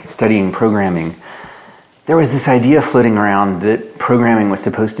college studying programming, there was this idea floating around that programming was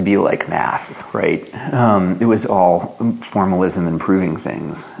supposed to be like math, right? It was all formalism and proving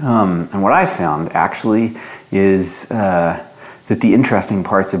things. And what I found, actually, is that the interesting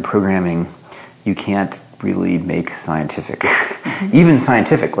parts of programming you can't really make scientific. Even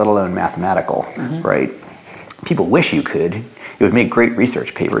scientific, let alone mathematical, right? People wish you could. It would make great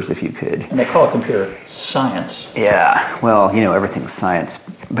research papers if you could. And they call it computer science. Yeah, well, everything's science.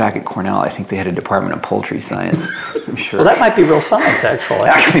 Back at Cornell, I think they had a department of poultry science, I'm sure. Well, that might be real science, actually.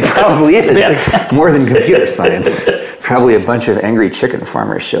 Actually, probably is. More than computer science. Probably a bunch of angry chicken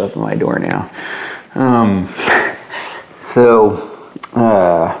farmers show up at my door now.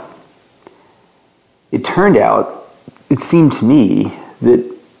 It turned out, it seemed to me,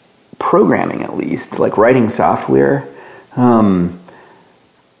 that programming, at least, like writing software,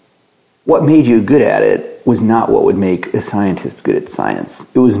 what made you good at it was not what would make a scientist good at science.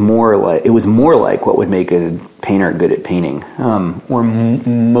 It was more like what would make a painter good at painting, or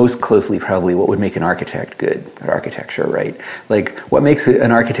most closely probably what would make an architect good at architecture, right? Like what makes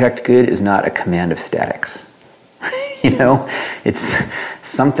an architect good is not a command of statics. It's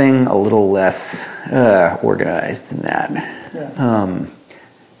something a little less organized than that. Yeah.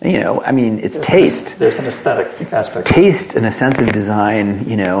 It's taste. There's an aesthetic aspect. Taste and a sense of design,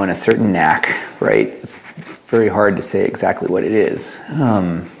 and a certain knack, right? It's very hard to say exactly what it is.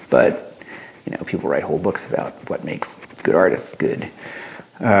 But, people write whole books about what makes good artists good.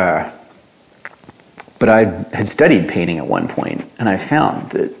 But I had studied painting at one point, and I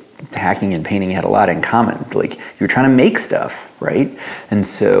found that hacking and painting had a lot in common. Like, you were trying to make stuff, right? And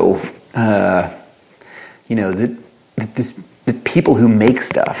so, the people who make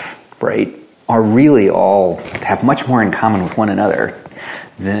stuff, right, are really all have much more in common with one another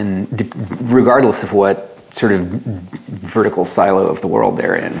than, regardless of what sort of vertical silo of the world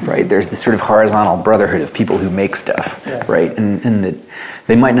they're in, right? There's this sort of horizontal brotherhood of people who make stuff, right? And that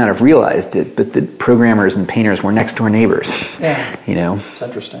they might not have realized it, but the programmers and painters were next door neighbors. Yeah, It's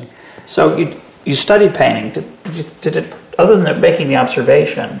interesting. So you studied painting. Did it, other than making the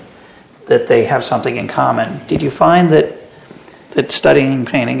observation that they have something in common, did you find that studying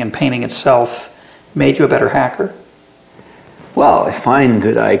painting and painting itself made you a better hacker? Well, I find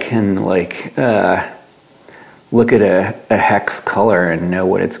that I can look at a hex color and know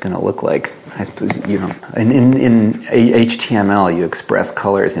what it's going to look like. I suppose in HTML you express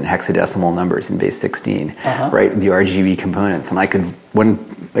colors in hexadecimal numbers in base 16, right? The RGB components, and when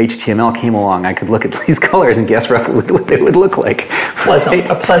HTML came along, I could look at these colors and guess roughly what they would look like.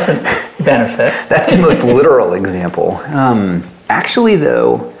 A pleasant benefit. That's the most literal example. Actually,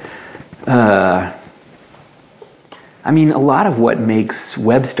 though, a lot of what makes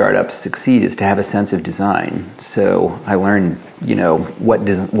web startups succeed is to have a sense of design. So I learned,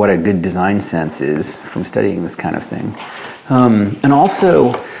 what a good design sense is from studying this kind of thing. And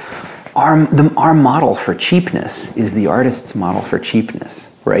also, our model for cheapness is the artist's model for cheapness,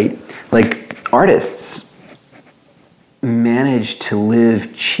 right? Like, artists manage to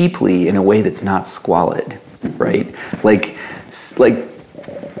live cheaply in a way that's not squalid, right? Like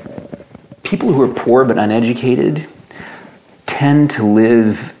people who are poor but uneducated tend to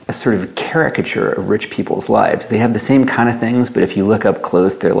live a sort of caricature of rich people's lives. They have the same kind of things, but if you look up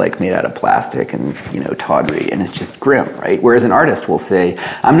close, they're like made out of plastic and, tawdry, and it's just grim, right? Whereas an artist will say,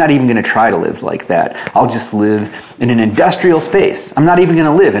 I'm not even going to try to live like that. I'll just live in an industrial space. I'm not even going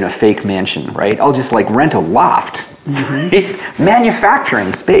to live in a fake mansion, right? I'll just rent a loft, right?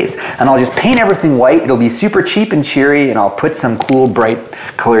 Manufacturing space, and I'll just paint everything white. It'll be super cheap and cheery, and I'll put some cool, bright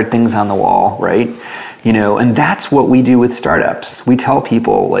colored things on the wall, right? And that's what we do with startups. We tell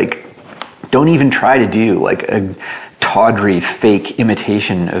people, don't even try to do, a tawdry, fake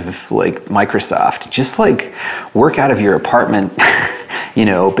imitation of, Microsoft. Just, work out of your apartment,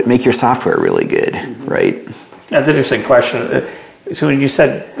 but make your software really good, right? That's an interesting question. So when you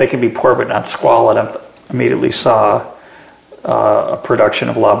said they can be poor but not squalid, I immediately saw a production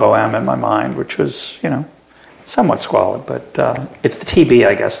of La Boheme in my mind, which was, somewhat squalid, but it's the TB,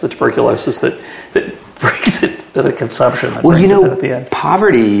 I guess, the tuberculosis that brings it to the consumption. That brings it at the end.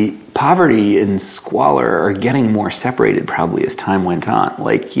 Poverty and squalor are getting more separated probably as time went on.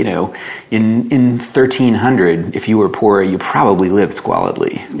 In 1300, if you were poor, you probably lived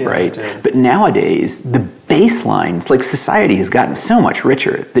squalidly, right? But nowadays, the baselines, like society has gotten so much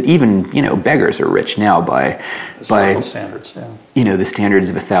richer that even, beggars are rich now by standards, yeah. The standards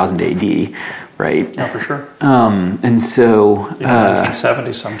of 1000 AD, right? Yeah, for sure. And so...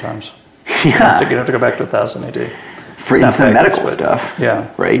 1970 sometimes. Yeah. You have to go back to 1000 AD. In some medical stuff.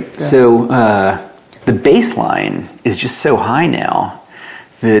 Yeah. Right? Yeah. So the baseline is just so high now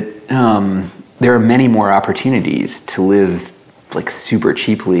that there are many more opportunities to live like super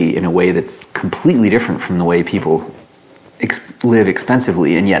cheaply in a way that's completely different from the way people live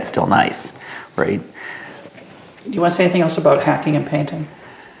expensively and yet still nice, right? Do you want to say anything else about hacking and painting?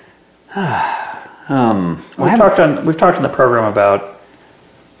 We've talked on the program about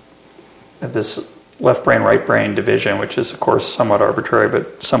this left brain, right brain division, which is, of course, somewhat arbitrary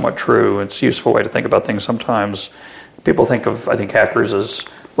but somewhat true. It's a useful way to think about things sometimes. People think of, I think, hackers as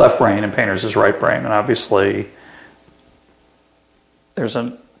left brain and painters as right brain, and obviously there's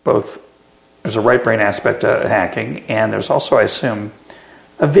a right brain aspect to hacking, and there's also, I assume,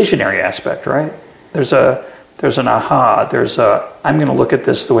 a visionary aspect, right? There's an aha. I'm going to look at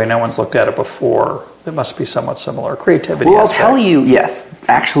this the way no one's looked at it before. It must be somewhat similar. Creativity. Well, aspect. I'll tell you. Yes,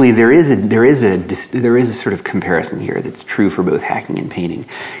 actually, there is a sort of comparison here that's true for both hacking and painting.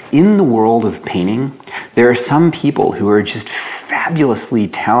 In the world of painting, there are some people who are just fabulously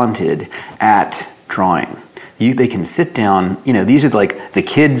talented at drawing. They can sit down, these are like the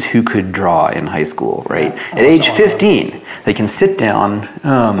kids who could draw in high school, right? At age 15, they can sit down,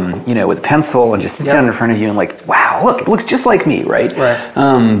 with a pencil and just sit down in front of you and like, wow, look, it looks just like me, right?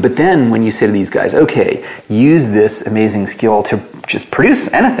 But then when you say to these guys, okay, use this amazing skill to just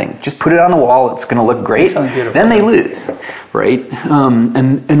produce anything, just put it on the wall, it's going to look great, then they lose, right?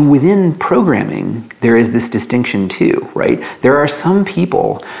 And within programming, there is this distinction too, right? There are some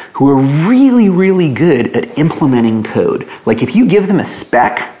people who are really, really good at implementing code. Like if you give them a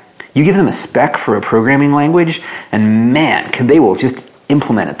spec for a programming language, and man, they will just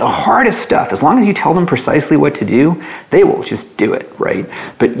implement it. The hardest stuff, as long as you tell them precisely what to do, they will just do it, right?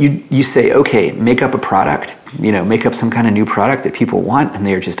 But you say, okay, make up a product, make up some kind of new product that people want, and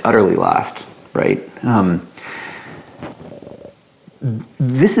they are just utterly lost, right?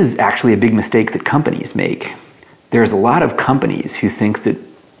 This is actually a big mistake that companies make. There's a lot of companies who think that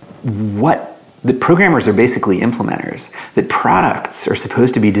that programmers are basically implementers, that products are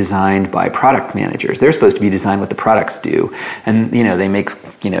supposed to be designed by product managers. They're supposed to be designed what the products do. And, they make,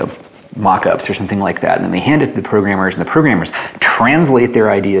 mock-ups or something like that, and then they hand it to the programmers, and the programmers translate their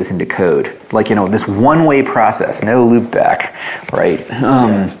ideas into code. Like, this one-way process, no loop back, right?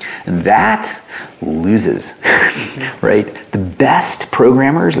 And that loses, right? The best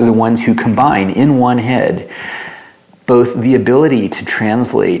programmers are the ones who combine in one head both the ability to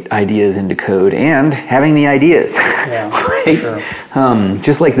translate ideas into code and having the ideas, right? Sure.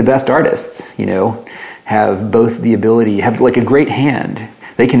 Just like the best artists, have both the ability, have like a great hand.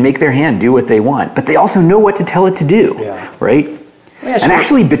 They can make their hand do what they want, but they also know what to tell it to do, right? And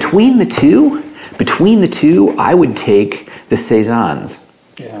actually, between the two, I would take the Cézannes.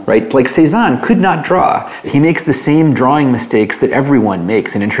 Yeah. Right? Like Cézanne could not draw. He makes the same drawing mistakes that everyone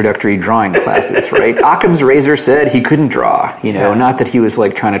makes in introductory drawing classes, right? Occam's razor said he couldn't draw, not that he was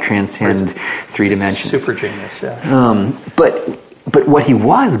like trying to transcend three dimensions. Super genius, yeah. But what he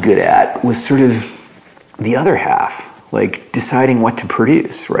was good at was sort of the other half, like deciding what to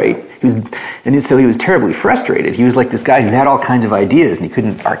produce, right? So he was terribly frustrated. He was like this guy who had all kinds of ideas and he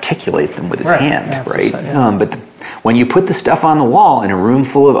couldn't articulate them with his hand, right? But when you put the stuff on the wall in a room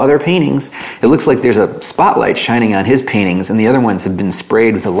full of other paintings, it looks like there's a spotlight shining on his paintings and the other ones have been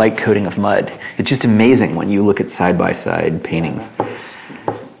sprayed with a light coating of mud. It's just amazing when you look at side-by-side paintings.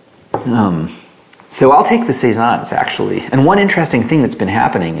 So I'll take the Cézannes, actually. And one interesting thing that's been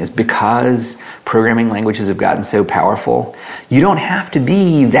happening is because programming languages have gotten so powerful, you don't have to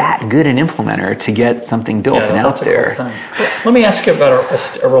be that good an implementer to get something built and out there. Let me ask you about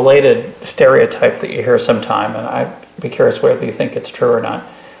a related stereotype that you hear sometime, and I'd be curious whether you think it's true or not.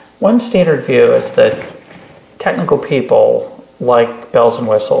 One standard view is that technical people like bells and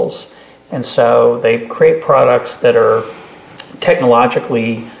whistles, and so they create products that are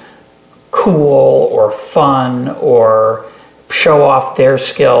technologically cool or fun or show off their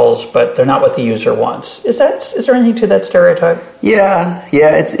skills, but they're not what the user wants. Is there anything to that stereotype? Yeah.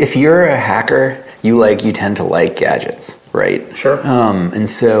 It's if you're a hacker, you tend to like gadgets, right? Sure. And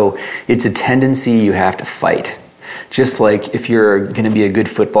so it's a tendency you have to fight. Just like if you're going to be a good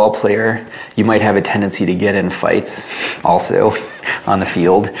football player, you might have a tendency to get in fights also on the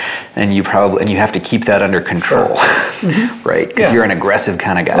field, and you have to keep that under control, right? Because you're an aggressive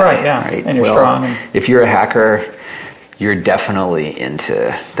kind of guy, right? Yeah, right? And you're strong. If you're a hacker, you're definitely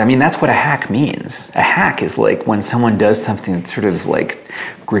into... I mean, that's what a hack means. A hack is like when someone does something that's sort of like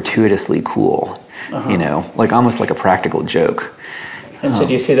gratuitously cool, you know, like almost like a practical joke. And so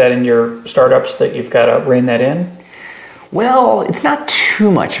do you see that in your startups that you've got to rein that in? Well, it's not too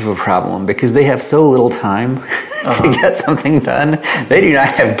much of a problem because they have so little time to get something done. They do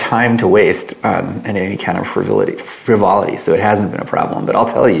not have time to waste on any kind of frivolity, so it hasn't been a problem. But I'll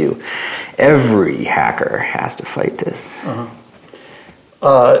tell you, every hacker has to fight this.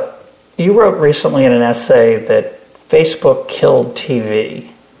 You wrote recently in an essay that Facebook killed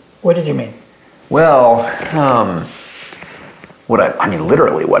TV. What did you mean? Well,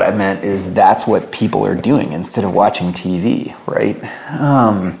 literally what I meant is that's what people are doing instead of watching TV, right?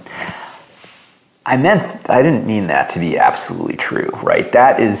 I didn't mean that to be absolutely true, right?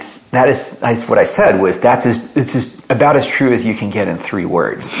 That is what I said was it's about as true as you can get in 3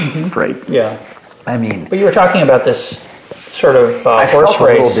 words, right? Yeah. I mean... But you were talking about this sort of I horse felt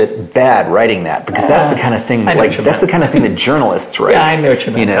race. a little bit bad writing that because that's the kind of thing the kind of thing that journalists write. Yeah, I know what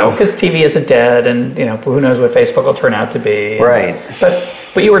you meant. Because TV isn't dead, and who knows what Facebook will turn out to be. Right.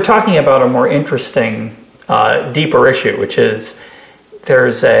 But you were talking about a more interesting, deeper issue, which is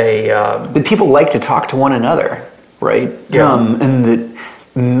there's a... But people like to talk to one another, right? Yeah. And that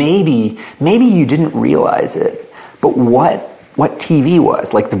maybe you didn't realize it, but what TV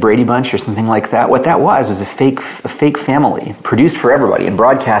was, like the Brady Bunch or something like that, what that was a fake family produced for everybody and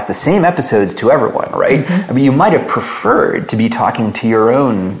broadcast the same episodes to everyone, right? I mean, you might have preferred to be talking to your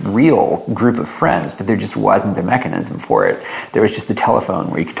own real group of friends, but there just wasn't a mechanism for it. There was just the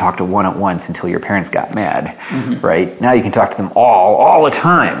telephone where you could talk to one at once until your parents got mad, right? Now you can talk to them all the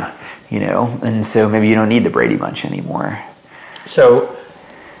time, and so maybe you don't need the Brady Bunch anymore. So...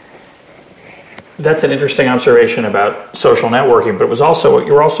 That's an interesting observation about social networking, but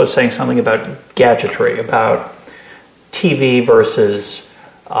you were also saying something about gadgetry, about TV versus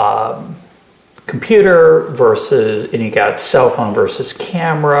computer versus, and you got cell phone versus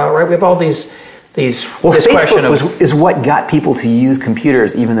camera, right? We have all these. Well, this Facebook is what got people to use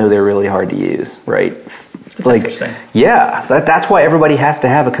computers, even though they're really hard to use, right? Interesting. Yeah, that's why everybody has to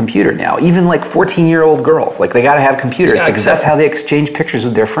have a computer now. Even 14-year-old girls, they got to have computers because that's how they exchange pictures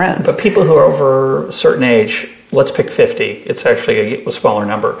with their friends. But people who are over a certain age, let's pick 50. It's actually a smaller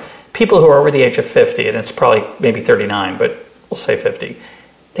number. People who are over the age of 50, and it's probably maybe 39, but we'll say 50.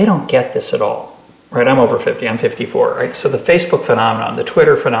 They don't get this at all, right? I'm over 50. I'm 54, right? So the Facebook phenomenon, the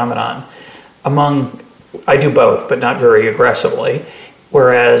Twitter phenomenon, I do both, but not very aggressively.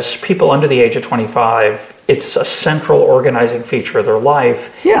 Whereas people under the age of 25, it's a central organizing feature of their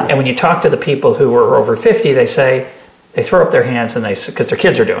life. Yeah. And when you talk to the people who are over 50, they throw up their hands and because their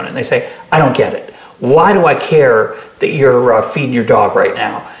kids are doing it, and they say, I don't get it. Why do I care that you're feeding your dog right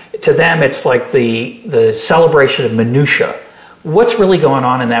now? To them, it's like the celebration of minutia. What's really going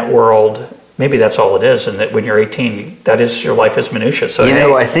on in that world? Maybe that's all it is, and that when you're 18, that is your life is minutia. So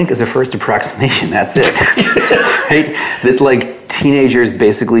I think as a first approximation, that's it. Right? That teenagers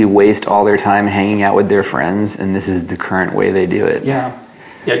basically waste all their time hanging out with their friends, and this is the current way they do it. Yeah.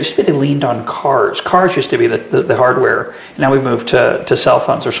 It used to be they leaned on cars. Cars used to be the hardware. Now we've moved to cell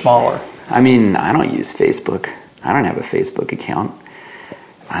phones or smaller. I mean, I don't use Facebook. I don't have a Facebook account.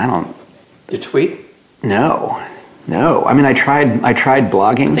 I don't... You tweet? No. I mean, I tried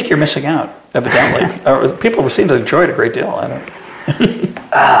blogging. I think you're missing out, evidently. People seem to enjoy it a great deal.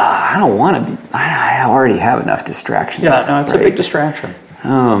 I don't want to be... I already have enough distractions. Yeah, no, it's a big distraction.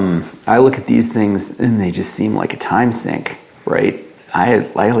 I look at these things and they just seem like a time sink, right? I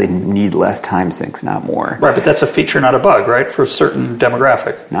need less time sinks, not more. Right, but that's a feature, not a bug, right? For a certain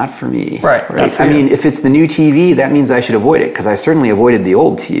demographic. Not for me. Right. Not for I you. mean, if it's the new TV, that means I should avoid it, because I certainly avoided the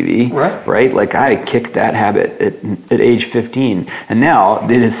old TV. Right? I kicked that habit at age 15, and now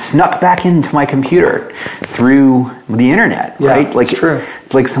it has snuck back into my computer through the internet, right? It's true.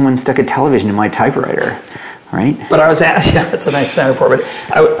 It's like someone stuck a television in my typewriter. Right? But I was asked, that's a nice metaphor, but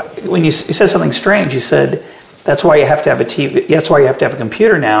when you said something strange, you said, that's why you have to have a TV. That's why you have to have a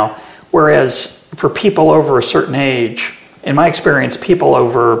computer now. Whereas for people over a certain age, in my experience, people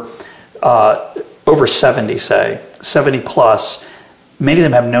over 70, say 70 plus, many of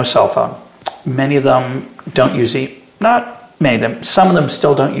them have no cell phone. Many of them don't use not many of them. Some of them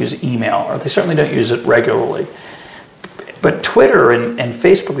still don't use email, or they certainly don't use it regularly. But Twitter and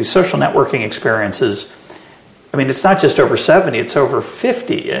Facebook, these social networking experiences. I mean, it's not just over 70, it's over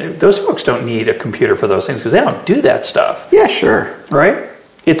 50. And those folks don't need a computer for those things because they don't do that stuff. Yeah, sure. Right?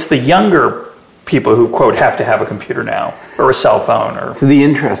 It's the younger people who, quote, have to have a computer now or a cell phone. So the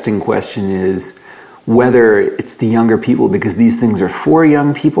interesting question is, whether it's the younger people because these things are for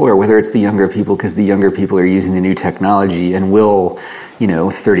young people, or whether it's the younger people because the younger people are using the new technology and will,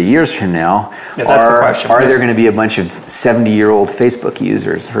 30 years from now, that's the question. Are there going to be a bunch of 70-year-old Facebook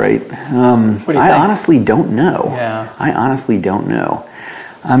users, right? What do you think? Honestly don't know. Yeah. I honestly don't know.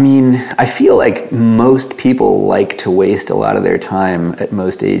 I mean, I feel like most people like to waste a lot of their time at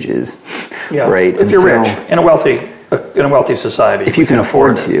most ages, right? If you're rich, in a wealthy society. If you can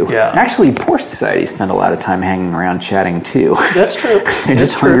afford to. Yeah. Actually, poor societies spend a lot of time hanging around chatting too. That's true. They're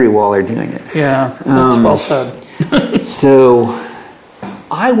just hungry while they're doing it. Yeah, that's well said. So,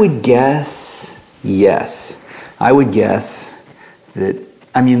 I would guess, yes. I would guess that,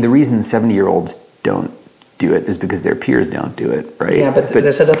 the reason 70-year-olds don't do it is because their peers don't do it, right? Yeah, but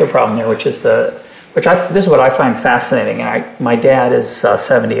there's another problem there, which is this is what I find fascinating. My dad is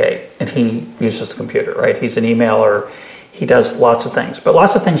 78, and he uses the computer, right? He's an emailer. He does lots of things, but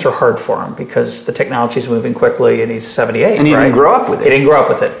lots of things are hard for him because the technology is moving quickly, and he's 78. And he didn't grow up with it. He didn't grow up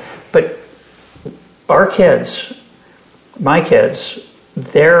with it. But our kids, my kids,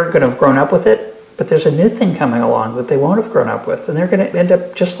 they're going to have grown up with it. But there's a new thing coming along that they won't have grown up with, and they're going to end up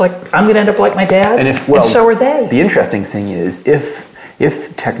I'm going to end up like my dad, and so are they. The interesting thing is,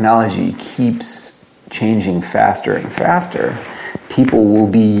 if technology keeps changing faster and faster, people will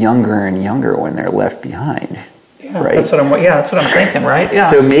be younger and younger when they're left behind. Yeah, right? That's what I'm thinking, right?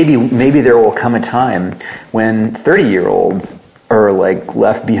 Yeah. So maybe there will come a time when 30-year-olds are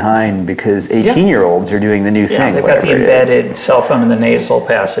left behind because 18-year-olds are doing the new thing. They've got the embedded cell phone in the nasal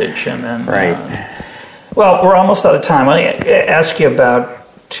passage, and then right. Well, we're almost out of time. Let me ask you about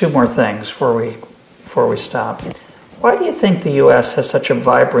two more things before we stop. Why do you think the U.S. has such a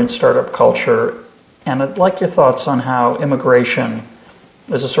vibrant startup culture? And I'd like your thoughts on how immigration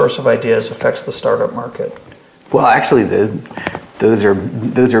as a source of ideas affects the startup market. Well, actually, those are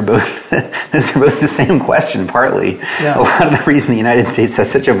both the same question. Partly, a lot of the reason the United States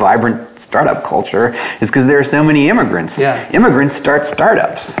has such a vibrant startup culture is because there are so many immigrants. Yeah. Immigrants start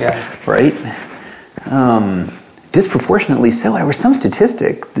startups. Yeah. Right. Disproportionately so. There was some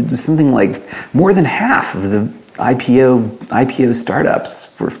statistic that something like more than half of the IPO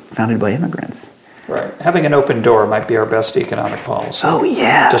startups were founded by immigrants. Right. Having an open door might be our best economic policy. Oh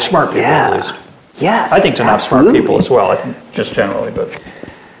yeah. To smart people at least. Yes. I think to not absolutely. smart people as well. I think just generally, but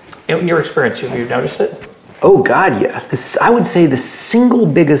in your experience, have you noticed it? Oh God, yes. I would say the single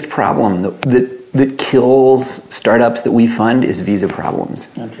biggest problem that kills startups that we fund is visa problems.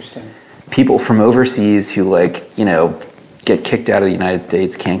 Interesting. People from overseas who get kicked out of the United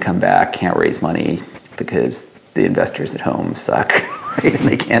States, can't come back, can't raise money because the investors at home suck, right? And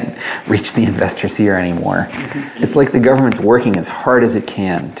they can't reach the investors here anymore. Mm-hmm. It's like the government's working as hard as it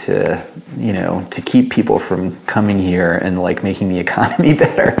can to keep people from coming here and making the economy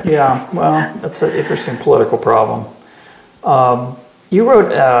better. Yeah, well, that's an interesting political problem. You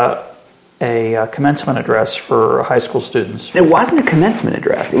wrote a commencement address for high school students. It wasn't a commencement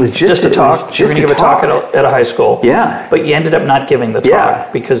address. It was just a talk. You were going to give a talk at a high school. Yeah. But you ended up not giving the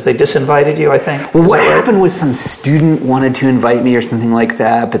talk because they disinvited you, I think. Well, what happened was some student wanted to invite me or something like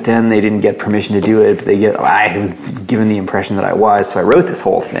that, but then they didn't get permission to do it. But I was given the impression that I was, so I wrote this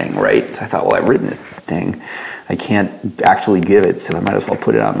whole thing, right? So I thought, well, I've written this thing. I can't actually give it, so I might as well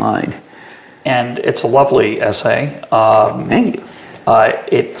put it online. And it's a lovely essay. Thank you.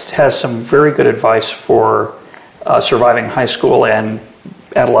 It has some very good advice for surviving high school and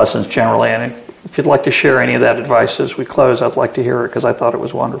adolescence generally. And if you'd like to share any of that advice as we close, I'd like to hear it because I thought it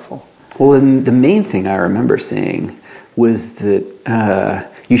was wonderful. Well, the main thing I remember saying was that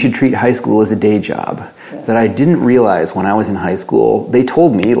you should treat high school as a day job. That I didn't realize when I was in high school. They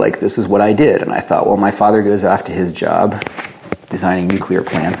told me, this is what I did. And I thought, well, my father goes off to his job, designing nuclear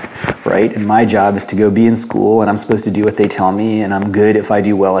plants, right? And my job is to go be in school, and I'm supposed to do what they tell me, and I'm good if I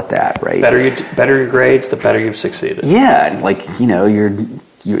do well at that, right? Better your grades, the better you've succeeded. Yeah, and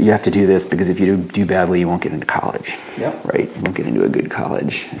you have to do this because if you do badly, you won't get into college. Yep. Right? You won't get into a good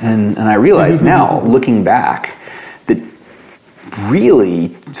college. And I realize now, looking back, that really,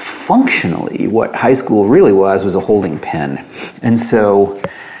 functionally, what high school really was a holding pen. And so,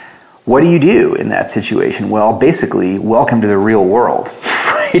 what do you do in that situation? Well, basically, welcome to the real world,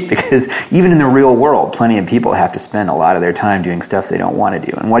 right? Because even in the real world, plenty of people have to spend a lot of their time doing stuff they don't want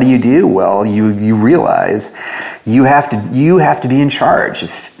to do. And what do? Well, you realize you have to be in charge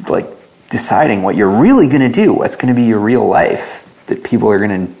of deciding what you're really going to do, what's going to be your real life that people are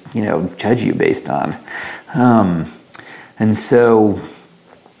going to judge you based on. And so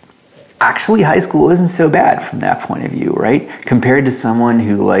actually high school isn't so bad from that point of view, right? Compared to someone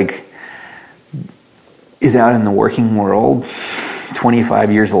who is out in the working world,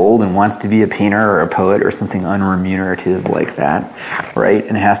 25 years old and wants to be a painter or a poet or something unremunerative like that, right?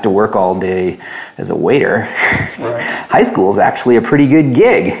 And has to work all day as a waiter. Right. High school is actually a pretty good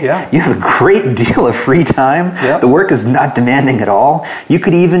gig. Yeah. You have a great deal of free time. Yep. The work is not demanding at all. You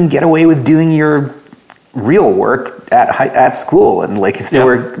could even get away with doing your real work at school, and like if there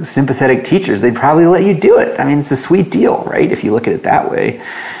were sympathetic teachers, they'd probably let you do it. I mean, it's a sweet deal, right? If you look at it that way.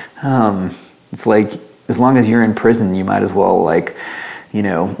 It's like, as long as you're in prison, you might as well, like, you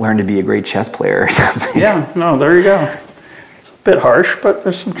know, learn to be a great chess player or something. Yeah, no, there you go. It's a bit harsh, but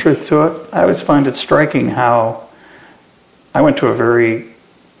there's some truth to it. I always find it striking how I went to a very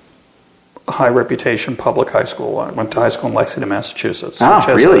high reputation public high school. I went to high school in Lexington, Massachusetts. Oh,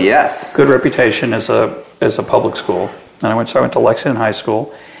 really? Yes. Good reputation as a public school. And I went to Lexington High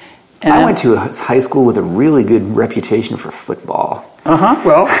School. And I went to a high school with a really good reputation for football.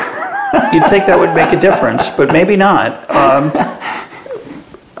 Well, you'd think that would make a difference, but maybe not.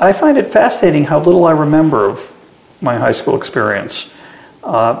 I find it fascinating how little I remember of my high school experience.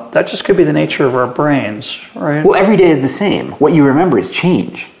 That just could be the nature of our brains, right? Well, every day is the same. What you remember is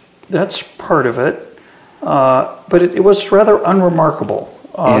change. That's part of it. But it was rather unremarkable.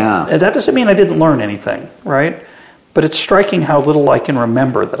 And that doesn't mean I didn't learn anything, right? But it's striking how little I can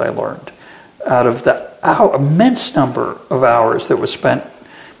remember that I learned out of the immense number of hours that was spent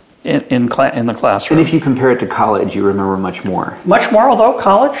in the classroom. And if you compare it to college, you remember much more. Much more, although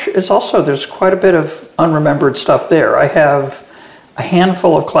college is also, there's quite a bit of unremembered stuff there. I have a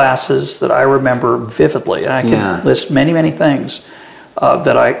handful of classes that I remember vividly, and I can list many, many things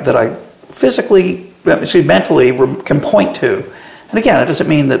that I mentally can point to. And again, that doesn't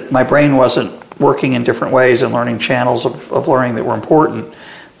mean that my brain wasn't working in different ways and learning channels of learning that were important.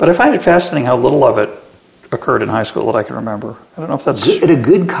 But I find it fascinating how little of it occurred in high school that I can remember. I don't know if that's... At a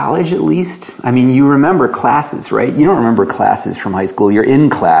good college, at least? I mean, you remember classes, right? You don't remember classes from high school. You're in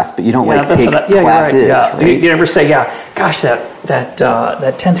class, but you don't take classes, right? You never say, gosh, that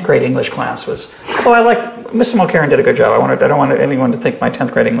 10th grade English class was... Mr. Mulcairn did a good job. I don't want anyone to think my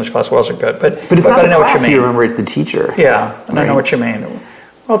 10th grade English class wasn't good. But it's not the class you remember, it's the teacher. Yeah, and I know what you mean.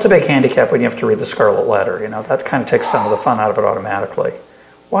 Well, it's a big handicap when you have to read the Scarlet Letter. You know, that kind of takes some of the fun out of it automatically.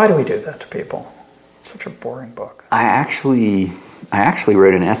 Why do we do that to people? It's such a boring book. I actually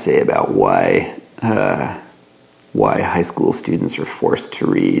wrote an essay about why high school students are forced to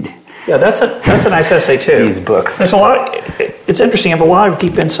read. Yeah, that's a nice essay too. These books. There's a lot. It's interesting. You have a lot of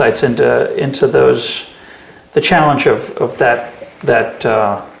deep insights into those. The challenge of that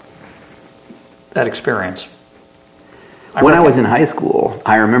experience. When I was in high school,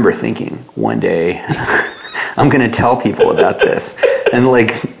 I remember thinking one day, I'm going to tell people about this. And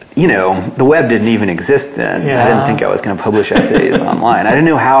the web didn't even exist then. Yeah. I didn't think I was going to publish essays online. I didn't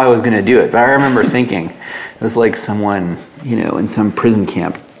know how I was going to do it. But I remember thinking, it was like someone, in some prison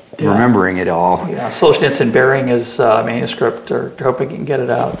camp remembering it all. Yeah, Solzhenitsyn burying his manuscript or hoping he can get it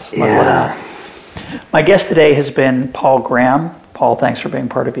out. My guest today has been Paul Graham. Paul, thanks for being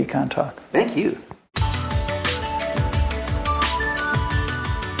part of Econ Talk. Thank you.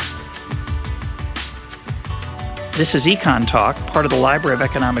 This is Econ Talk, part of the Library of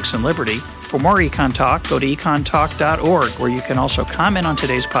Economics and Liberty. For more Econ Talk, go to econtalk.org, where you can also comment on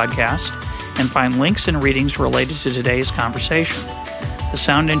today's podcast and find links and readings related to today's conversation. The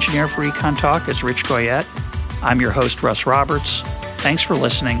sound engineer for Econ Talk is Rich Goyette. I'm your host, Russ Roberts. Thanks for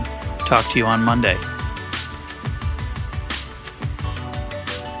listening. Talk to you on Monday.